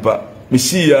empa, me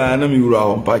see, I know you ras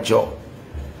on patcho.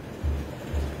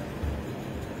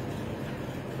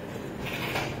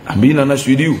 I'm being honest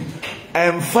with you.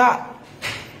 And fa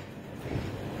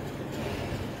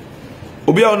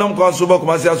Obi a onam kwa so ba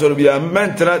kuma sia so bia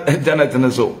mentra internet ne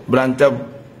so brantam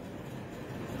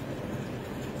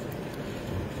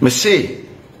me say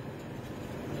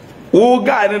o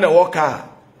guy ne na woka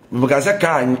me ka se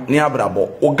ka ni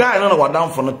abrabo o guy ne na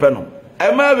wadamfo no pe no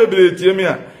e ma bebere tie mi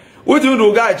a wo ti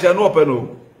no guy che no pe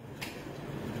no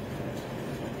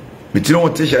me ti no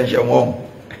te shanche won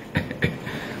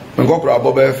me go kura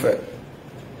bo be fe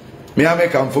me a me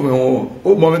kan fo me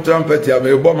o moment trumpet ya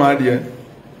me bo ma de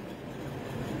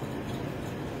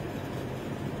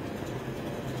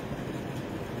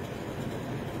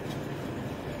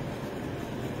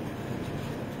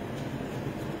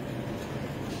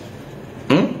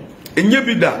Inye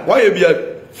bida, why you be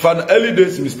an early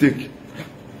days mistake?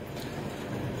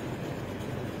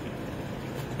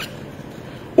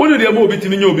 What did you move it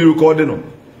in your be recording? No,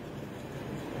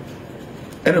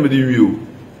 anybody you.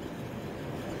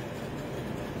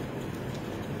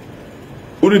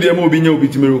 What did you move in your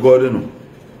bit me recording? No,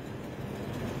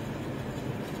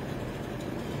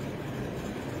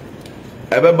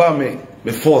 ever by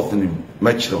me fourth name,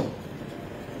 match no.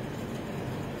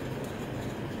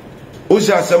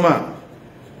 Oja sama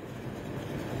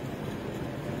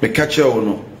me catch you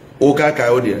no o ka ka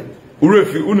o de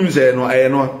urefi unim se no aye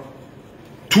no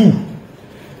 2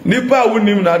 nipa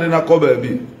unim na de na ko ba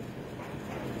bi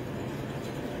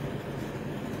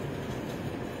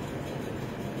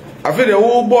afede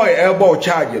wo boy e bo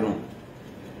charge no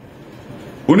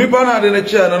unipa na de na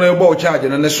chair no e bo charge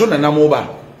no ne so na na mo ba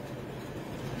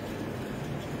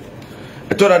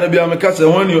etora de bia me ka se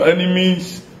when your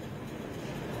enemies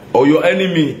or your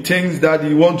enemy thinks that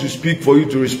he wants to speak for you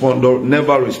to respond, or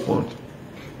never respond.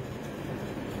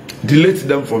 Delete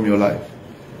them from your life.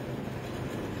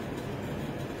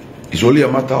 It's only a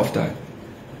matter of time.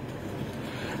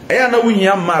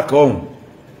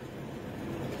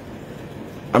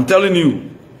 I'm telling you,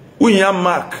 we have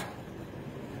mark.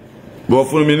 But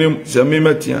for me, c'est me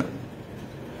metia.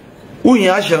 We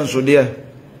have chance there.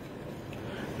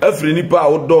 Every nipa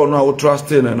outdoor no out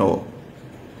trust in and all.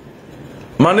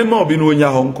 Mane ma obi no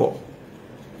nya honko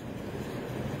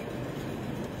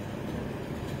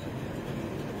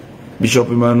Bishop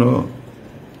Emmanuel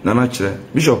Nana Chere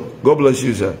Bishop, God bless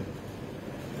you, sir.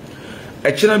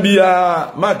 E chena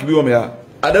bia mark bi o me a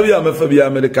adabia me fa bia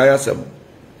me de kaya sem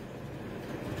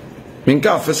minka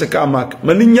afese ka mark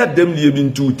mani nya dem lie bi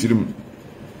ntu tirim.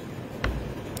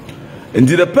 And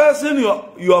the person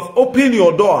you have opened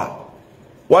your door,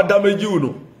 what damage you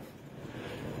know,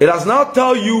 it does not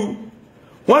tell you.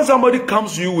 When somebody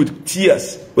comes to you with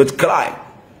tears, with cry,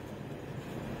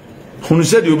 who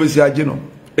said you be say agino,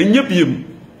 enye biem.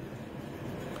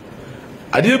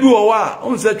 Ade bi wo wa,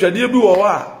 who said twade bi wo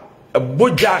wa, e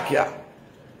bojak ya.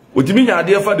 Otimi nya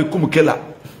ade fa de kum kela.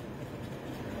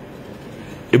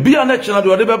 E bi ana chena de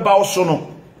ode be ba wo so no.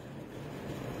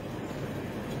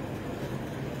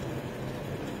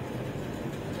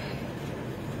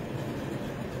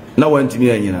 Na wantimi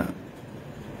anyina.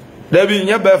 Debi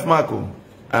nya bef marko.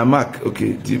 A mark,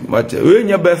 okay. When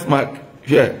your birth mark,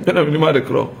 yeah, then I'm in the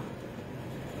crow.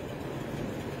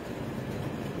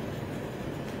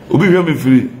 Ubi me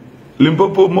free.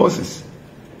 Limpopo Moses.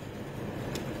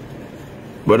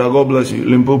 But God bless you.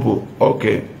 Limpopo,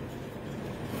 okay.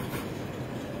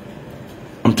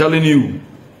 I'm telling you.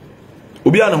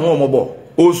 Ubi an home obo.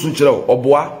 O sunchero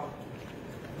oboa.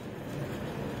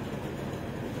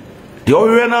 The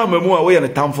only now memu away and a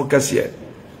town for Cassia.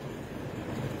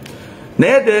 Na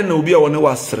ede na obi a woni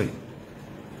wasre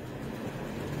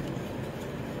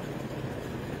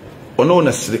ono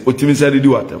na sre otimi sare di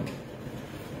watam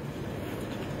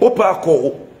opa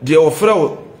ko de ofra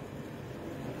wo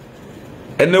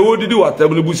ene wodi di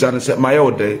watam ne busa ne se maye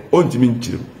ode ontimi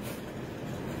nchirim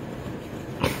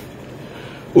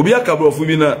obi akabrofo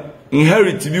bi na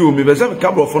inherit bi o me be se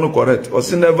akabrofo no correct o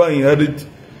se never inherit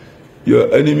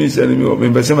your enemy's enemy o me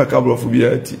be se akabrofo bi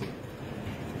ati.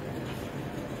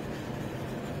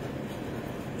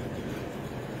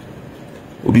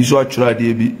 Obi so atwra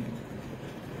de bi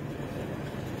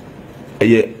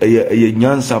eye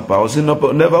nyansa pa o say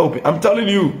never open. I'm telling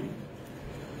you,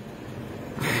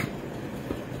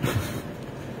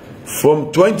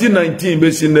 from 2019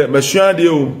 based in the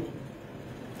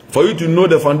for you to know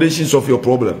the foundations of your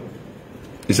problem,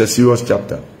 it's a serious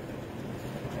chapter.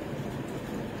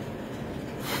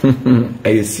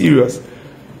 Are serious?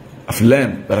 I've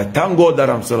learned that I thank God that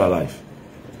I'm still alive.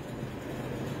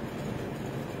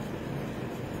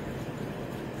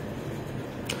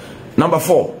 Number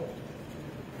 4.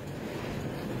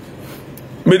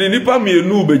 Mede nipa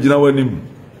mienu begina wanim.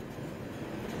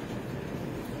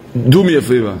 Do me a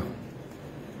favor.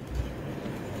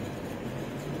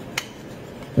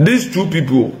 These two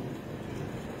people,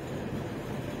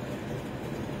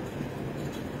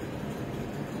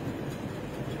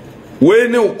 we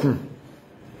ne okun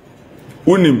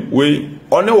unim we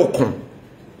one okun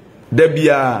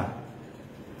debia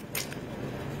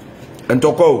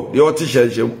entoko the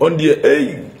otisha on the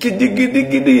hey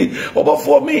gidi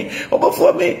Obofour me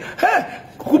hey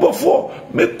Obofour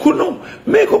me kuno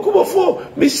me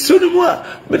Obofour me sunumwa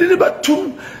me de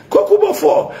batum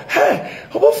Obofour hey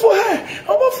Obofour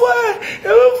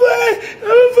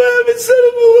me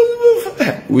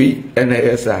sunumwa we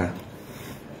NASA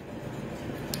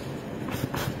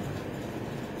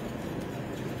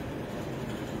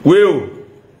well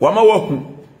wama wahu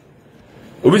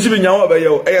obi si nyawo ba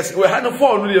yo yes we had no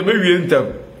phone no dey me wie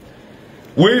ntam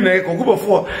we na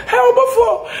Obofour hey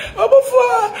Obofour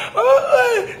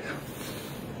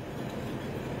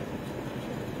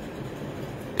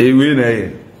we na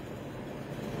ye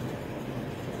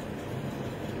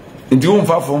ndi won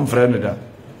fa fom friend da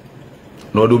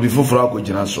no do bi foforo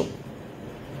akogina so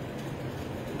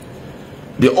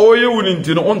the oye wuni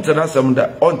nti no on tena sam da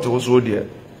on to so de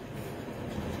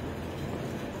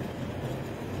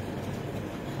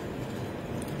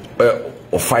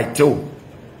o fight too.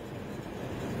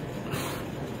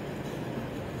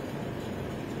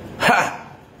 Ha!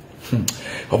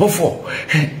 Obofour,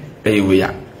 we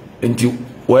ya. Nti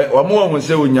wa mo ho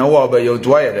se onya wo ba ye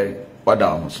to aye dai wada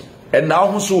ho so. E na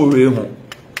ho so we ho.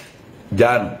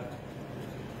 Jan.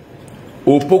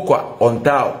 Opokwa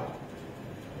ontao.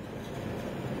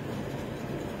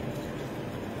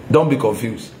 Don't be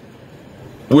confused.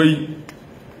 We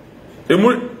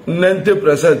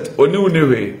 90% oni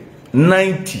uniwe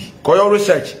 90 koyo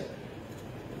research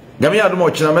gami adum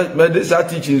ochina me sa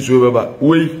teaching so beba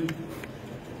we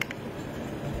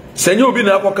senye obi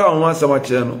na akoka ho asama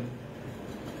kire no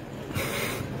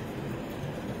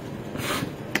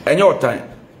enye otan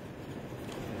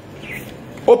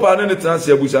opa ne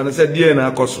transe abusa na se die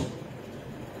na akoso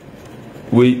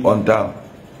we on down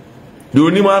de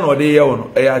oni ma na ode ye wo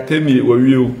no e ya temie wa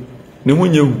wie o ne hu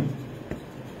nyehu.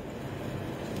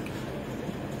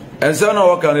 And so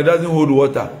now it doesn't hold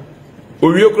water.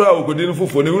 Owie kura okodin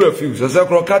fufo ne wura fiu so se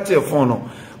kro kate phone no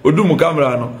odum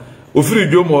camera no ofiri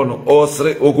dwom no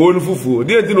osre okon fufu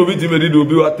de enti no bi timedi do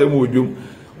bi watam odwom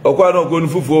okwa no okon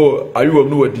fufu ayuwam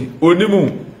no wadi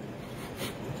onimu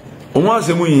omo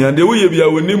asemu yin de woye bia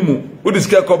onimu wo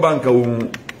diska ko banka wo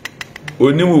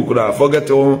onimu kura forget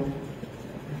wo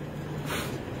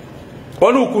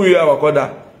onu ku ya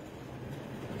wakoda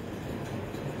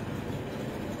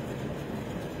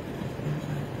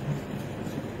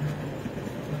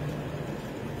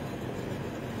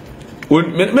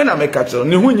men I make catch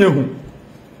ni hu nyehu.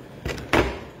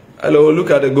 Hello, look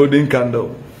at the golden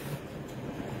candle.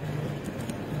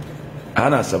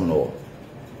 Ana some no.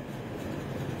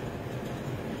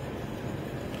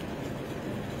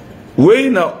 We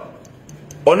na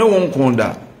ono won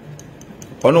konda.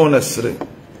 Ono na sire.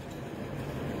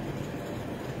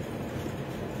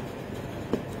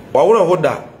 Wa wura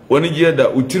hoda woni je da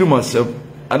utiri masem.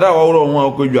 Ada wa wura ho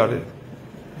akodware.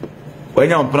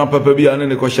 Wanya mpana papa bi ane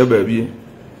ne ko hye baabi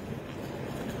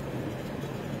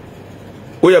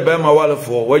oya ba ma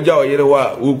walefo waja oyere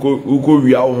wa uko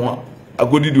wia wo ho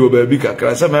agodidi o baabi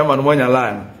kakra se ma no wanya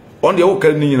line on de wo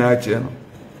kan ni nyina ache no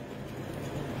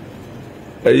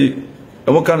ai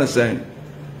emo kan say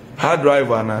hard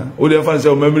driver na o de fan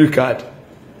say memory card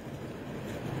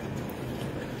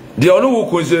de onu wo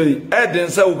ko say e den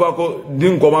say wo ko di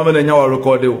nkoma me na nya wa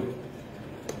record o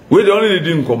we de only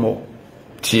di nkomo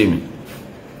tie mi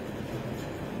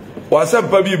wasem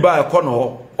pa bi ba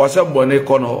kono wasem bone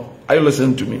kono. Are you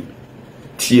listening to me?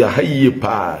 Tia haye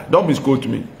pa. Don't misquote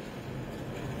me.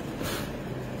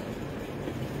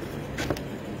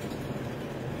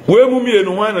 We mu mi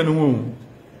enu wana nu mu.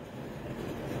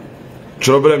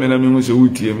 Trouble me na mi hu se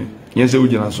wutie mi. Yen se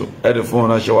wugina so. E de phone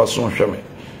na hye waso hwe me.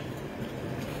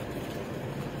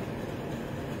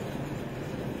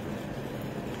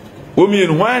 O mi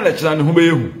enu wana kira ne hu be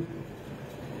yehu.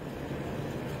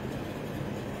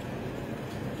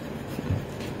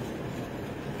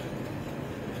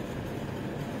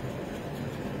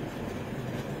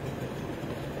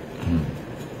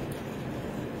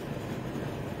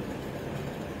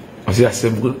 I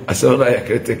said, I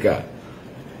critical.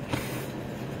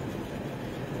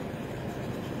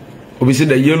 We say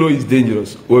the yellow is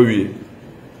dangerous. Where we?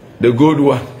 The gold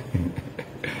one.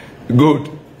 Good.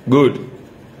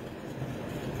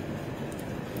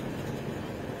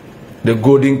 The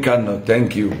golden candle.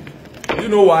 Thank you. You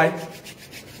know why?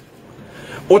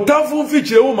 Otafu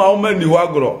feature uma uma ni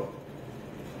wagro.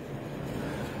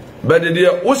 But the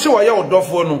dear what's why you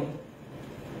dofo no?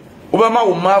 Obama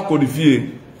wo ma ko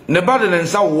fie. Ne ba de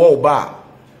nsa wo ba.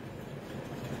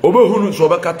 Obehunu so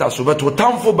obekata so beto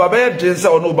tamfo baba e de nsa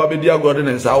ono ba be di agro de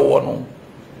nsa wo no.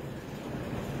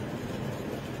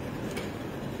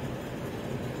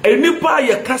 Enipa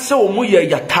ye kasa wo mu ye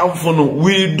ya tamfo no,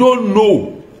 we don't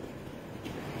know.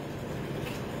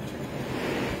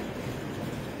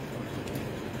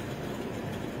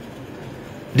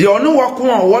 The only wako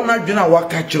a wana dwena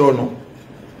waka kiro no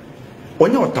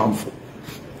onye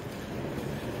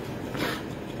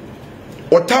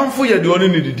otamfo ye de oni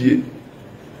ni didie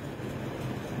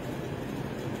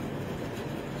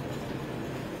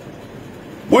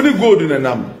woni gold na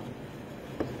nam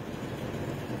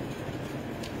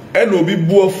ena obi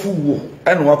buafu wo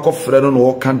ena wakofre no no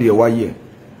woka de waye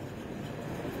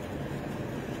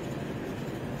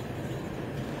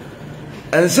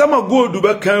ensama gold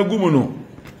be kan gumu no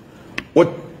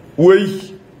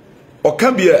way or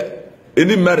can be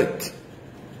any merit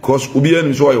because ubi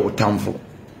enjoy your tamfo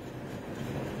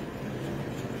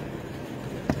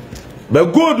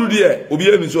but go do there ubi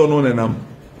enjoy no nenam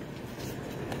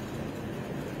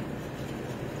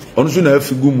onso na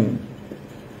afigumu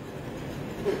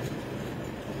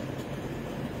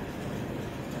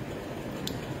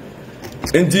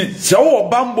enti shawo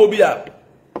bambo bia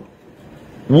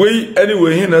way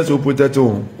anyway hina so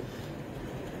potato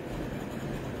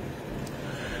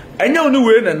enya oni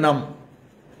we na nam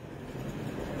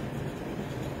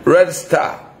red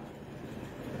star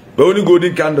but only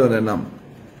golden candle na nam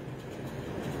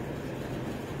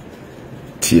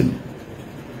tin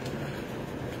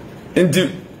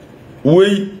enti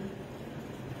we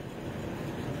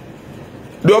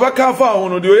do ba ka fa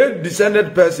hono do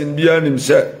descended person bia nim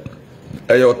se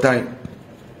your time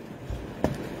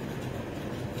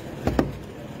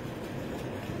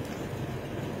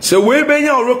so we be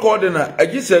nya recording na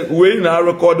agi say we na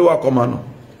record wa koma no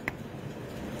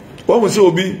wo say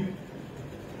obi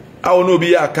awo no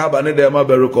obi akaba ne dem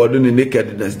ba recording the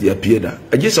nakedness dey appear da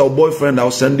agi say boyfriend I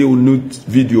will send you nude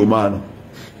video man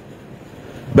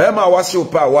be ma wase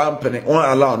opa one penny on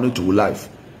allow no to live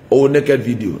or naked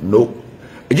video no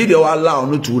agi dey allow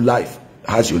no to live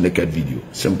has your naked video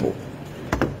simple.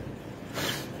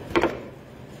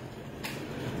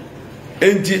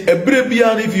 And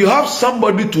if you have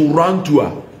somebody to run to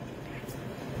her,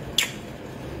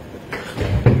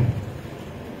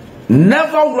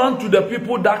 never run to the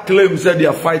people that claim that they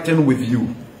are fighting with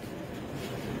you.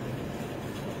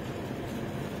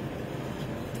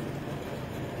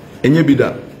 Enye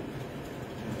bida.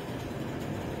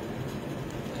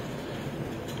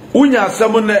 Unya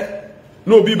samone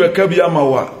no bi beka bi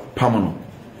amawa pamono.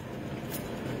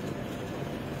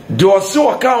 De ose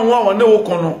waka ho a ne wo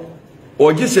kono.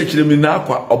 Oji sekiremi na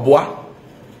akwa oboa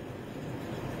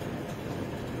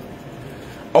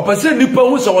opase nipa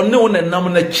hu se wonne won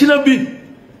nam na kina bi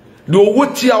de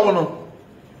owotia wo no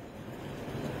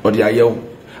odi ayew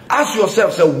ask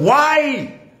yourself say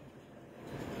why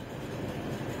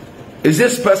is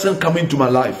this person coming to my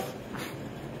life?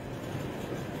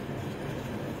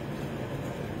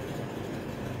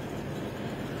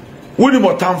 Woni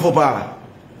mo tamfo ba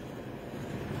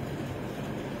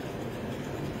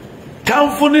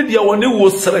Kamfuni dia woni wo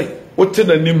sere wote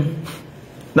nanim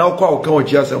na kwa oka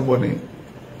ochi asembone.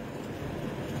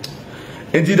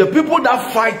 And the people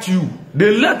that fight you,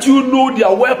 they let you know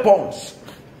their weapons.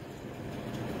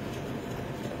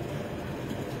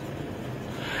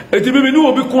 Eti bibi ni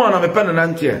obi ko ana me pen na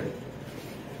ntie.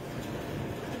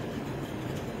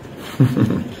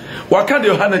 Waka de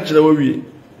Yohana kire wawie.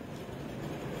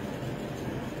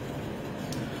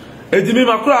 Eti mi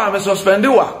makura me suspend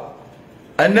wa.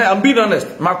 And I'm being honest,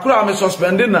 makura me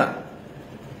suspended na.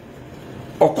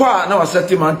 Okwa na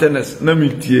waseti maintenance na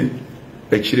mitie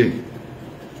echire.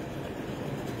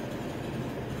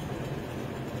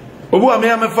 Obu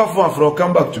ame fafo afro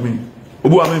come back to me.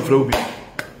 Obu ame fro obi.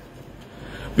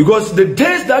 Because the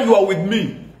days that you are with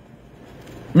me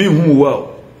whom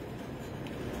well.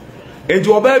 And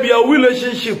to baby a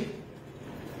relationship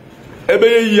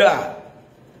ebe ya.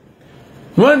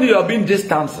 When you are being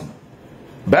distancing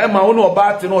by my own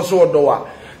about no so do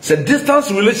say distance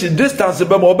relation distance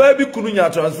be mo baby kunu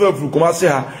nya transfer from Kumasi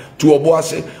ha to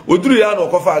Oboase oduru ya na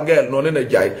okofa girl no ne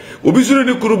jai obi suru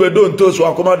ni kunu be do nto so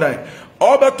akoma dan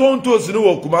obeto nto si ni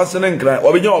wo Kumasi ne nkran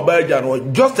obi nya obaja no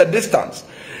just a distance.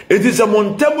 It is a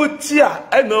montemutia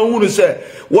and no one say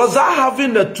was I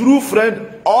having a true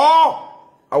friend or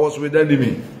I was with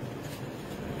enemy.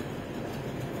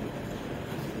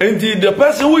 Indeed, the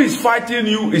person who is fighting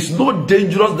you is not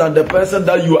dangerous than the person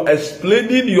that you are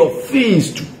explaining your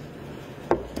things to.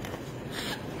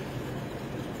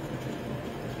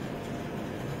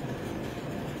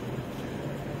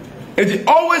 And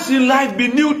always in life be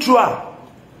neutral.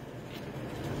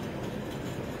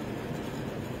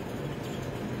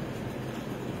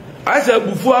 I said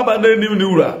before abandoning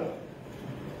Nura.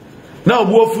 Now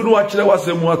Obofour no akire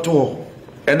wasem ato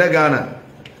ene Ghana.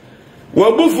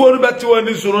 Obofour beto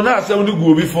ani so no na asem no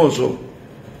gu obi fon so.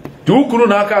 Ti ukunu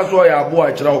na aka so ya abo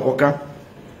akire okoka.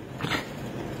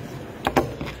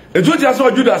 Ejo ti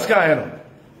aso Judas kan no.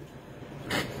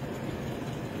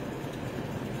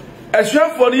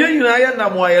 Eswa for ye nyina ye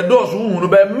nam aye dos hunu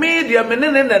be media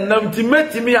menene nam ti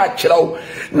metimi akirawo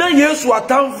na Yesu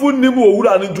atamfo nim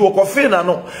owura no nti okofe na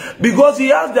no because he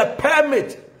has the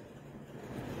permit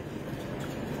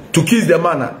to kiss the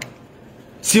man.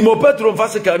 Simon Petro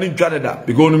mfasika ni Canada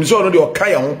because no so no de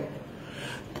okaya ho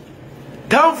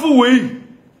tamfo we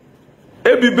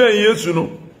ebi ben Yesu no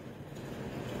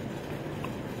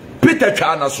Peter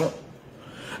twa na so.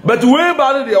 But way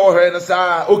about the ohe na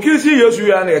sa okisi Yesu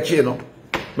ya na eche no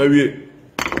mawie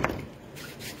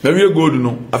gold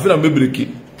no afina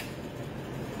mebreki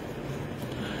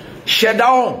sheda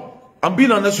on. I'm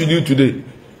being honest with you today.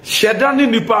 Sheda ni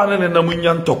nipa na na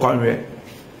munya ntokwanwe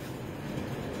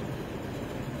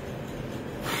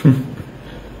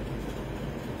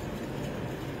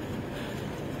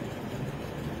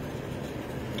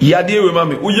yade we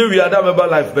mami uye wi ada meba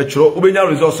life be chiro ubenya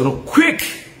results no quick.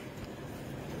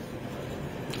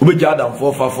 We Adam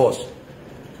for force.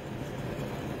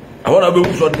 I want to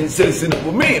be something says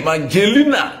for me,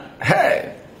 Angelina.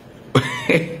 Hey,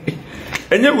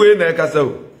 anyway, na kasa.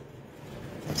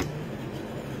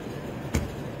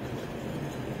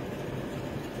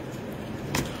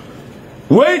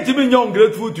 Wait to be young,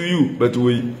 grateful to you, but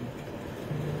we.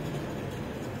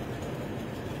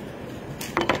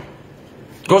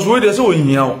 Because we are so in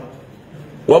here.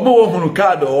 What more on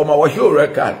card or my show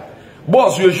record?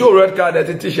 Boss, you show red card at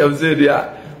the t-shirt said,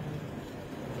 yeah.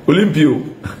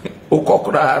 Olympio. Oko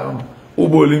Kran.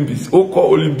 Obo Olympics. Oko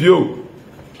Olympio.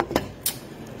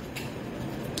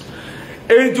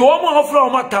 And to almost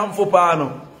from my time for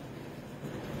Pano.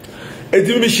 And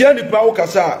to Michelle the Pau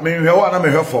Casa, may you have one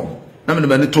her form. I'm in the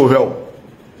minute to help.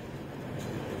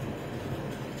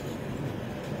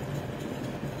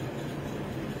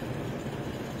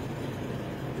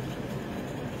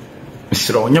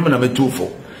 Mr. Onyamana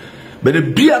Metufo. But the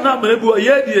beer now,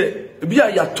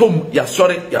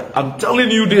 I'm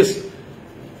telling you this.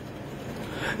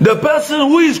 The person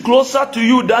who is closer to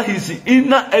you, that is the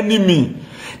inner enemy,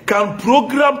 can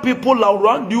program people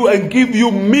around you and give you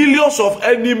millions of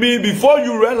enemies before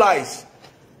you realize.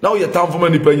 Now you're time for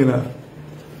many penny now.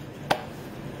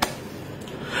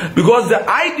 Because the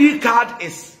ID card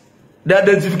is, the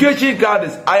identification card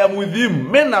is, I am with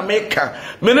him. Mena maker.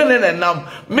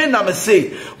 Mena say.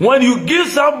 When you give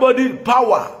somebody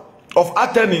power of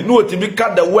attorney, no, to make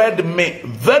the word me.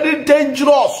 Very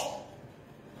dangerous.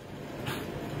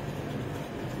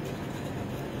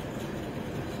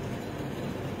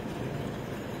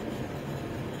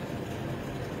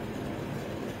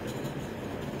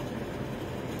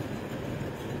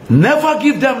 Never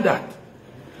give them that.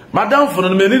 Madam for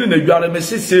the minute in the yard, may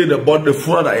say about the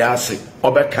food I ask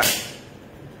Obeka.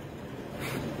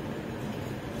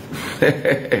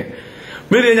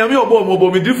 Many Yami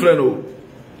Obo be different.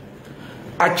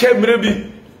 I check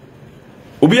maybe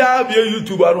Ubia be a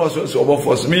YouTuber was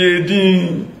Obofour. Me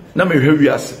din na me heavy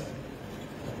as.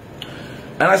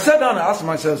 And I sat down and asked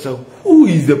myself, so who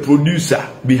is the producer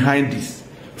behind this?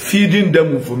 Feeding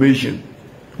them information.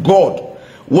 God.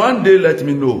 One day let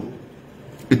me know.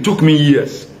 It took me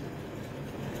years.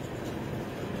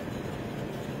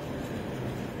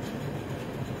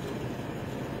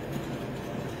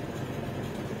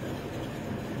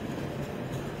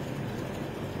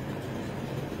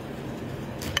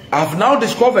 I've now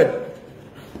discovered.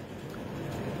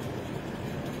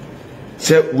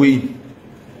 Say we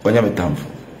when you time for.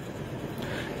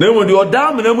 Then when you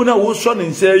down and when I was son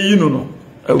and say you know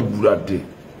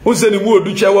who said the word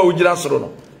do chair with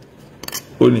Jirasro?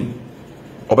 Only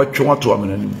about you want to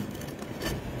amen.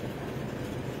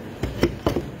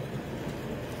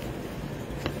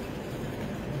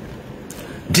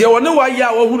 There were no why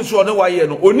ya who saw no why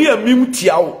no only a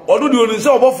mimtiao or do you only say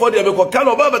Obofour there because can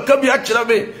Obama come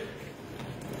actually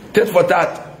tit for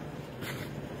that.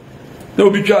 No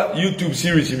be YouTube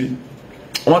series me.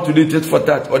 I want to do tit for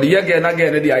that or the again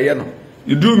the ayeno.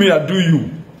 You do me, I do you.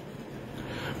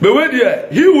 But when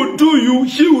he would do you,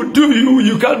 she would do you,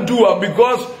 you can't do her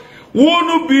because one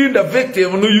will be the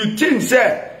victim. No, you think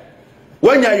say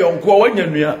when you're young, when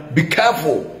you're be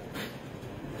careful.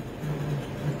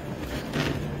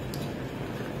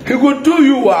 He could do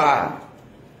you I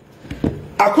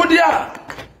could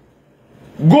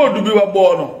go to be a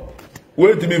born.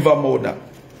 Wait to be Vamoda.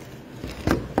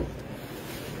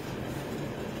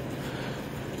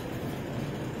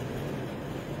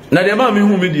 Now the man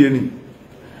who made any.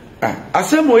 I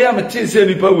said, Moya, my tea say,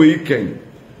 Nipa, where you came.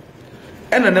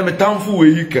 And I never town for where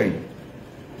you came.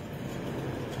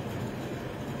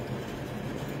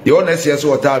 The honest yes,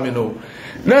 what time you know.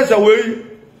 That's a way,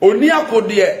 only I could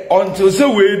dear until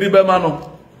so way the Bemano.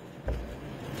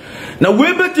 Now,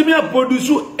 we better me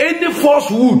produce any false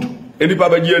wood, any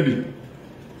Papa Jelly.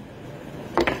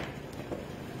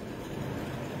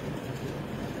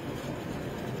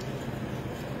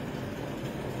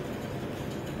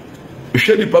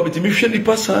 Shady Papa, me shady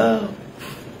passa.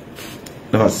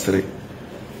 That's three.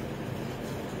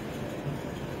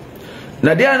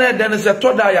 Now, there is a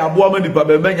toda ya woman, the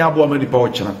Papa, many woman, the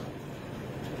Pouchana.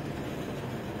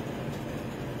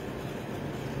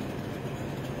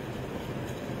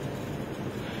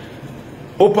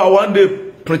 Opa one day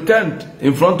pretend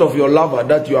in front of your lover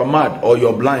that you are mad or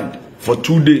you're blind for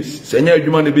 2 days. Senya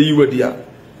juma ne be you dia.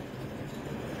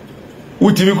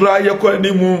 Uti mi kura ye ko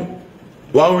ni mu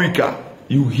 1 week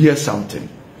you hear something.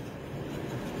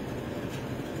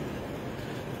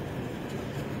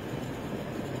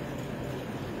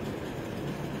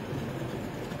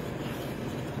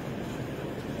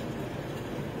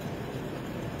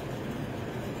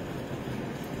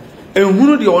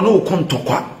 Ehunu de ono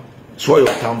kontokwa so your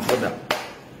time for that.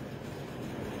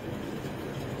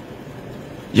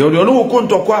 You don't know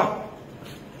kontokwa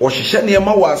o hihye ne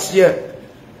ma wase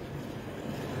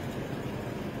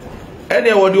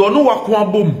ene wo de ono wako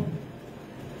abom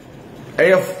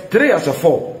 3 as a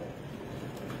 4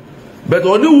 but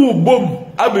oni wu bom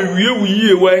abewie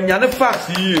wuye wa nya ne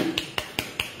fast yi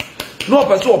no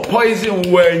person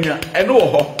poison wa nya ene wo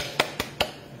ho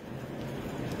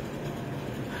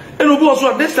eno bi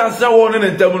also distance na wo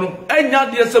ne ntam no enya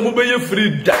de ese mu beye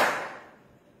free da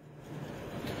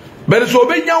but so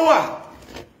be nya wa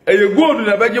eye gold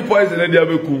na beje poison na dia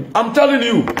beku. I'm telling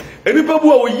you enipa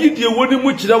bu a wo yidie woni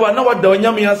mu kire wa na wada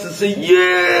onyame asese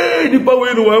ye nipa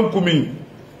we no wan kumi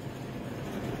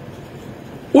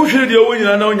wo hwe de wo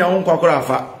nyina na onya ho kwakora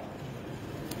afa.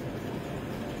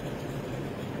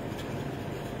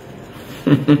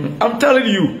 I'm telling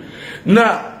you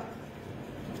now.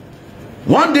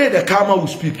 One day the karma will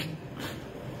speak.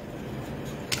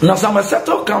 Now some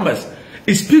settled karmas,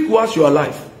 it speak what's your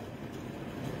life.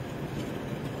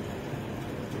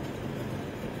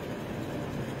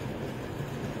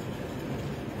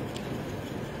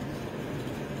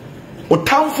 O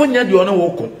town for nya di ona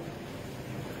woko.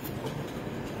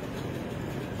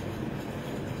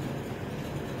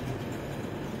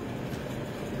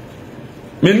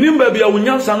 Me nimba bia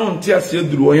wonyansa no nte ase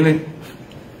duru oyene.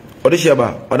 Ode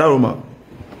sheba, oda Roma.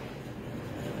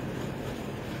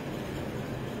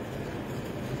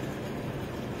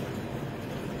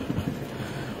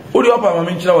 Odi opa ma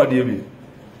menchira wade bi.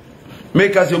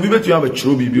 Make us obi betu aba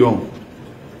chiro bibi on.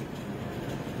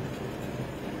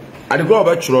 Ade go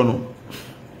aba chiro no.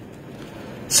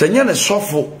 Senya ne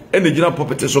sofo ene gina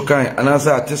property so kan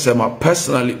anasa atesema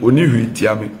personally oni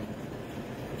hwitia me.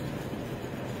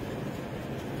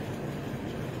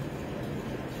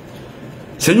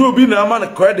 Senya obi na ama na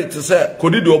credit say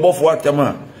kodi de Obofour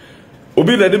atema.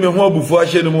 Obi na de me ho Obofour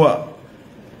ahye ne mu a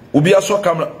obi aso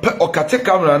camera okate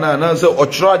camera na say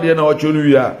ochro ade na ocho no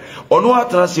wi a ono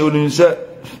atana se onu se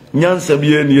nyansa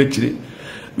bia ne akire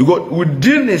because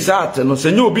within his heart no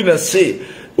senya obi na say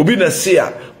obi na say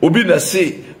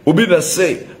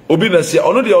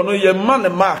ono de ono ye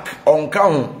man mark onka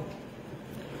ho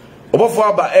Obofour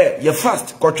aba ye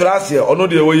fast kotwra ase ono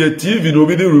de we ye TV no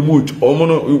obi de remote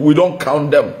omo we don't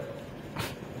count them.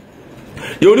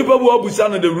 Ye oni pa bu abusa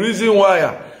no the reason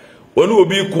why onu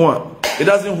obi ko a it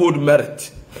doesn't hold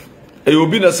merit. E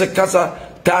obi na se kasa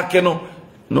take no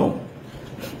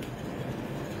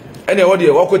ene wo de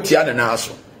wakotia ne na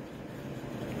aso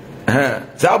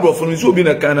Zabrofo no obi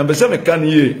na kan na be se me kan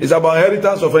ye is about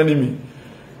inheritance of enemy.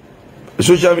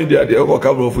 Social media they go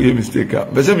kabrofo ye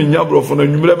mistake be se me nya brofo na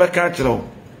nwumre be ka kire wo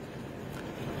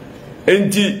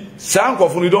enti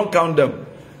sankofo no don't count them.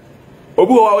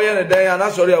 Obi wo wa ye ne dan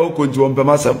ana sorry a wo konti wo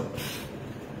mpamasam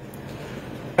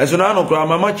eso na no kra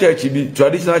mama church bi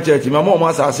traditional church mama o ma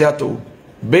asase ato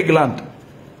big land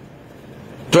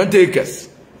 20 acres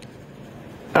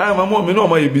mama me no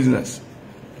my business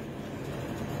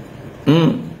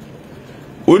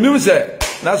onim se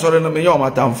na sorry na me yo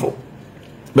matamfo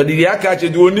but the aka che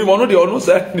di onim ono de ono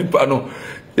se nipa no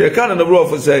e kan na bro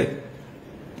for say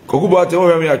Kokubo ate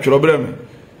wo me atworo bre me.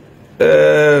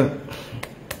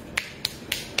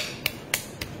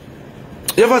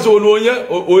 Yefa so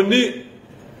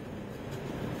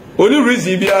only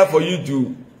reason be for you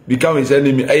to become his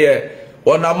enemy.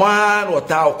 On a man or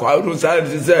talk, I don't say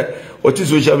what is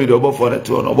social media Obofour that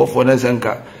one, Obofour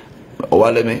Nesenka,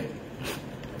 Waleme,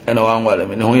 and one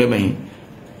Waleme, no me.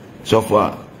 So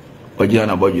far, what you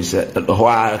about you said,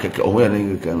 why I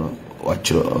can watch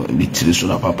your little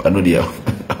sooner, Papa, no dear.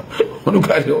 On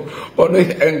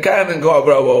and can and go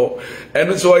bravo.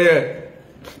 And so,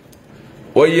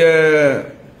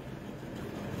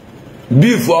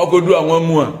 before I could do one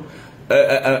more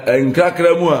and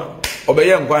cracker more.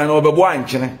 Obey and quine over one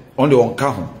chine on the one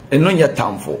kahun, and non yet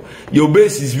town for your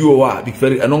basis you are big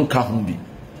ferry and on kahun be.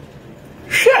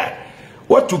 Share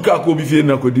what to kako be fear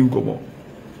Nakodinkomo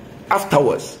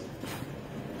afterwards.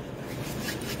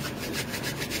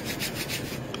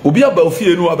 Ubia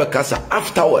Belfie no abacasa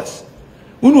afterwards.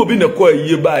 Uno be the coy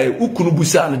ye by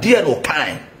Ukunubusan, dear or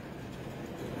kind.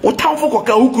 What town for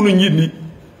coca Ukunu yidney?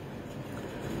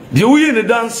 The way in the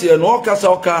dance here, no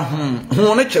casoca,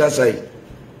 who nature say.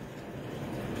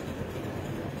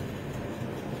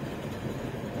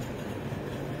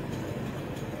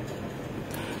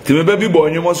 To baby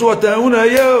boy, you must what town are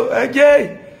you?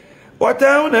 Ajay, what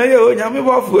town are you?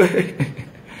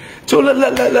 So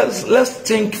let's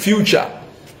think future.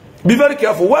 Be very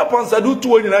careful. Weapons I do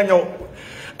 29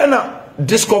 and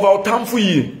discover time for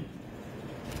you.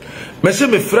 Me say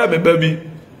me frère me baby.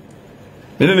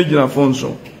 Me ne gina phone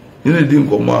so. You ne din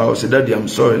come out say daddy I'm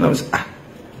sorry. And I say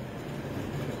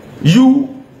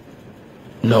you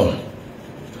no.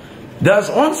 There's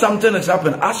when something has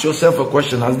happened, ask yourself a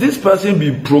question. Has this person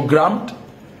been programmed?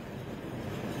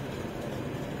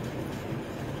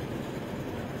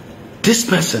 This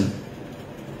person.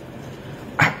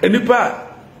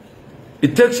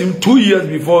 It takes him 2 years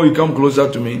before he come closer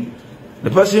to me.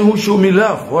 The person who showed me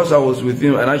love was I was with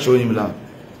him and I showed him love.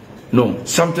 No,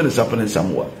 something is happening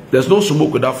somewhere. There's no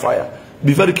smoke without fire.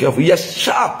 Be very careful. Yes,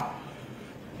 sharp.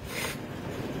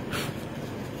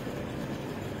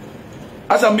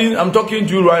 As I'm talking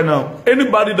to you right now,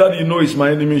 anybody that you know is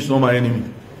my enemy is not my enemy.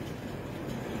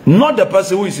 Not the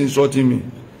person who is insulting me.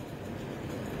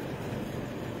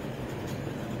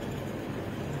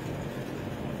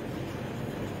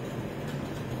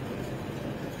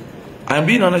 I'm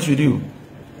being honest with you.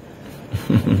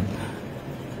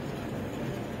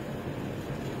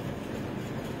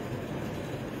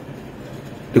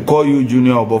 They call you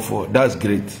Junior Obofour. That's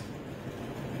great.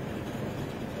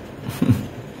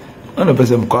 One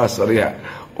person call sorry.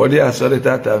 Or they are sorry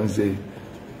that time say.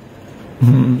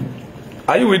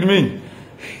 Are you with me?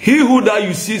 He who that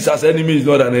you see as enemy is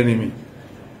not an enemy.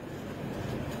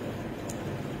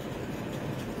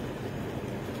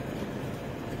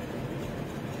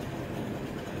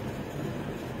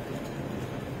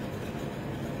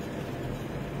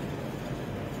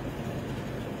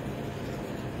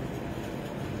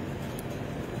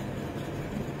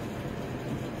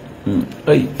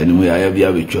 Hey, anyway, I have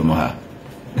ya with Chomaha.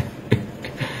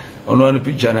 On one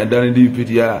picture, and I done the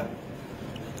pity, yeah.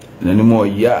 Anymore,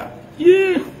 yeah.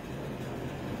 Yeah.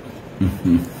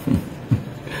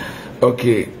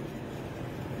 Okay.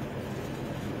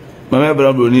 My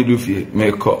brother need to feel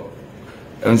make call.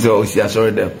 And so,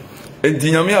 sorry, them. And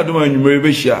Tinyami, I don't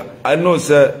know, I know,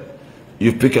 sir,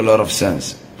 you pick a lot of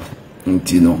sense.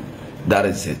 And you know, that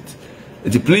is it.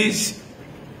 Please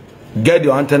get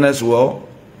your antennas well.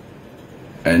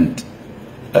 And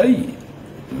hey,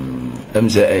 I'm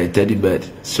say a teddy bird.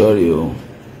 Sorry, oh.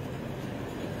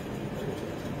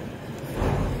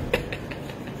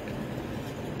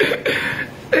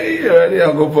 Hey, ready?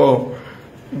 I go for.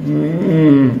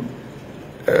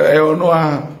 I don't know.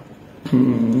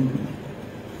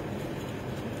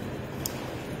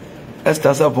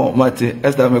 Esther, support Mati.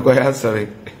 Esther, me go here. Sorry.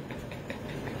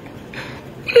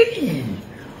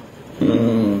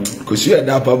 Cause you had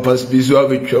that purpose. Be so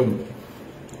have a chum.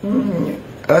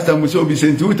 Last time we saw be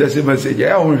sent to us a message.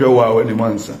 I won't show wow any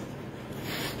answer.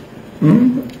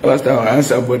 Last time I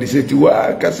answered, but he said to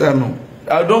Casano.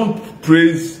 I don't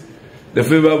praise the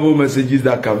favorable messages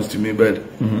that comes to me, but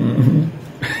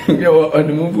you know, on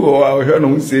the move or I heard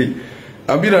no say.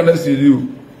 I'm being honest with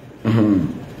you.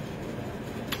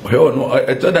 Well, no,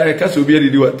 I thought I can't be able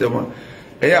to do whatever.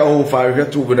 I have 5 years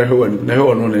to go to heaven.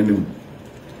 No, no, no.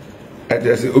 I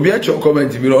just say, Obiacho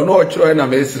comment, you know, no, try and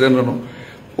I'm a no.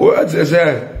 What is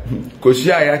that? Because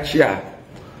I actually,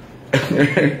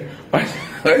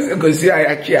 because I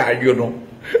actually, you know,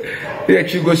 they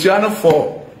actually go to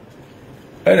 4.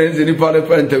 And then the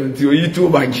parliament to you too,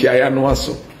 man, I know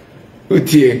so.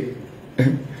 Utie.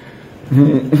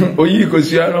 Oyi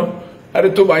kosiano ade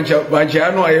to banche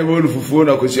no aye wolu fufuo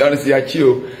na kosiano si achi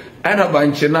o ana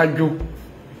banche nadwo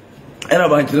ana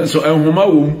banche no so enhoma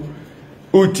wom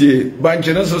utie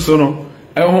banche no so no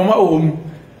enhoma wom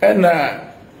ana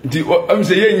di am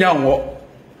se yenya nwo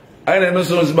ana no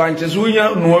so banche so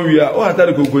nya no wi a o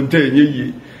hatare kokonta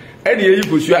enyeyi ade yeyi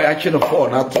kosua ya chi no 4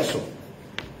 na to so.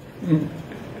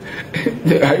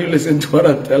 Are you listening to what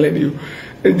I'm telling you?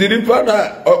 Did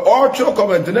father all your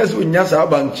comment next when you say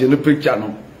bank in the picture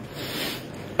no?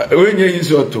 When you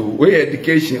use your to way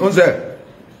education, on say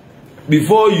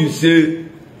before you say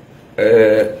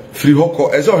free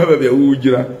hoko, as all have a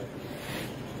ujira.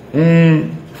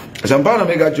 Sampana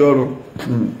make a joro.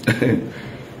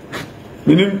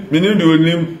 Minim do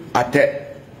name ate.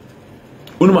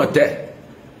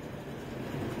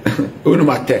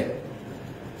 Unumate.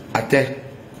 Ate.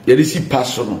 Yedisi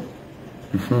personal.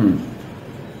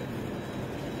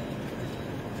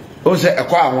 O se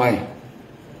ekwa anwan.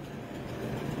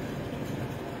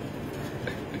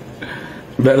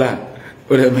 Bella,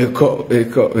 o de meko.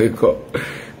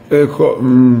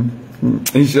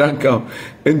 Inshallah.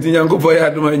 Entinyanko ya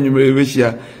aduma nyumre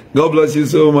beshia. God bless you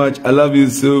so much. I love you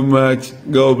so much.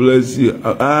 God bless you.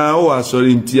 Oh,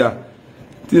 sorry ntia.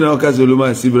 Tina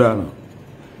okazoluma sibrano.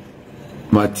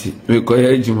 Mati, meko ya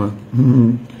ejuma.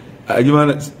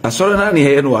 Ajuma asore na ni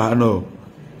he no ha no.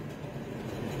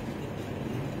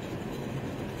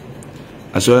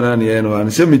 Asore na ni he no ha.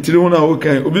 Se mitiri hu na wo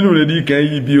kan, obi no redi kan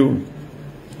yi bio.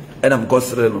 Ena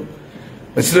mkosre no.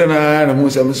 Mesre na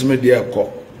Musa msume di akọ.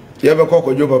 Ye be kọ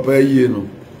kojo papa yi no.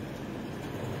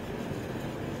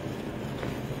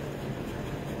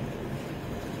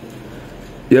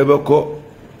 Ye be kọ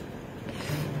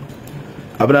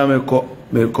Abraham meko.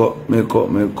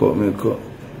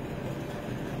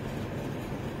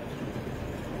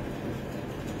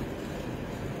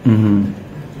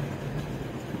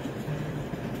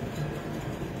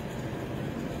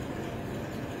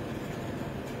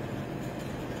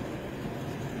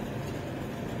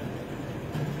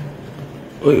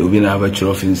 Obi na have a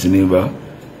trophies neighbor.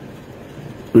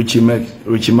 Richie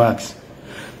Max.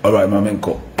 All right,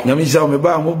 mamenko. Nyami sa me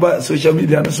ba mo ba social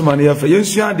media no so mane ya fa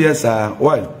yensua de sa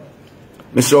why?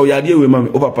 Me so ya de we mame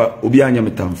o papa obi anya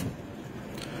metamfo.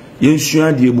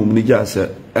 Yensua de mum ni ja sa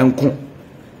enko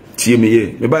tie me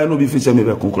ye. Me ba no bi fi se me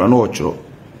be konkura no ochoro.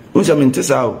 O se me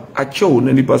ntesa o a chewo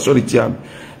na nipa sorry tiam.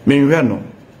 Me nhwe no.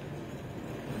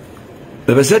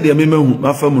 The said the member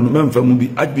my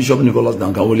family Archbishop Nicholas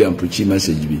Duncan William preaching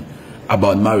message be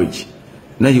about marriage.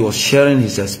 Now he was sharing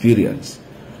his experience.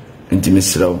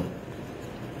 Intimacy.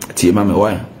 Tia mama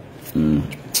why?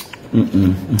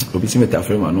 Obisi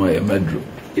metafre manu ya medro.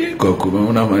 Ko ko me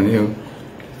una mani o.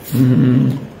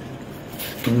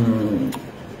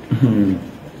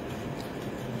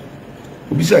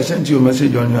 Obisi I sent you a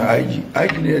message on your IG.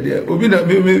 IG there. Obi na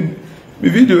me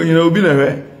video you know obi na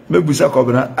hwe. Mebusa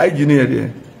kobna IG ne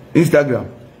de Instagram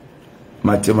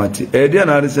mati de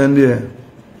na send there.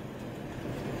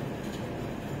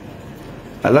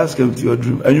 Alas come to your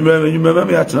dream and you remember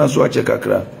me atna so ache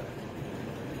kakra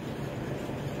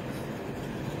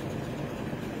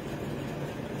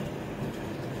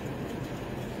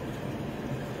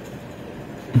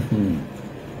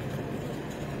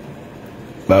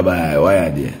bye bye. Why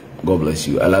are there? God bless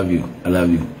you. I love you.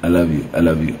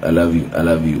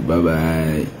 Bye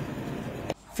bye.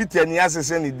 Fit any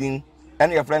assess anything,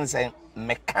 and your friends say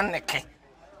mechanic.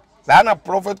 Sana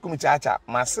prophet kumichacha,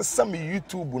 my sister me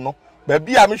YouTube no,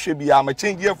 baby I should be a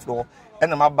change here floor,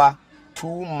 and I'm about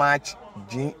too much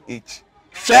GH.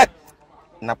 Shit!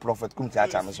 Na prophet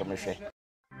kumichacha, Mr.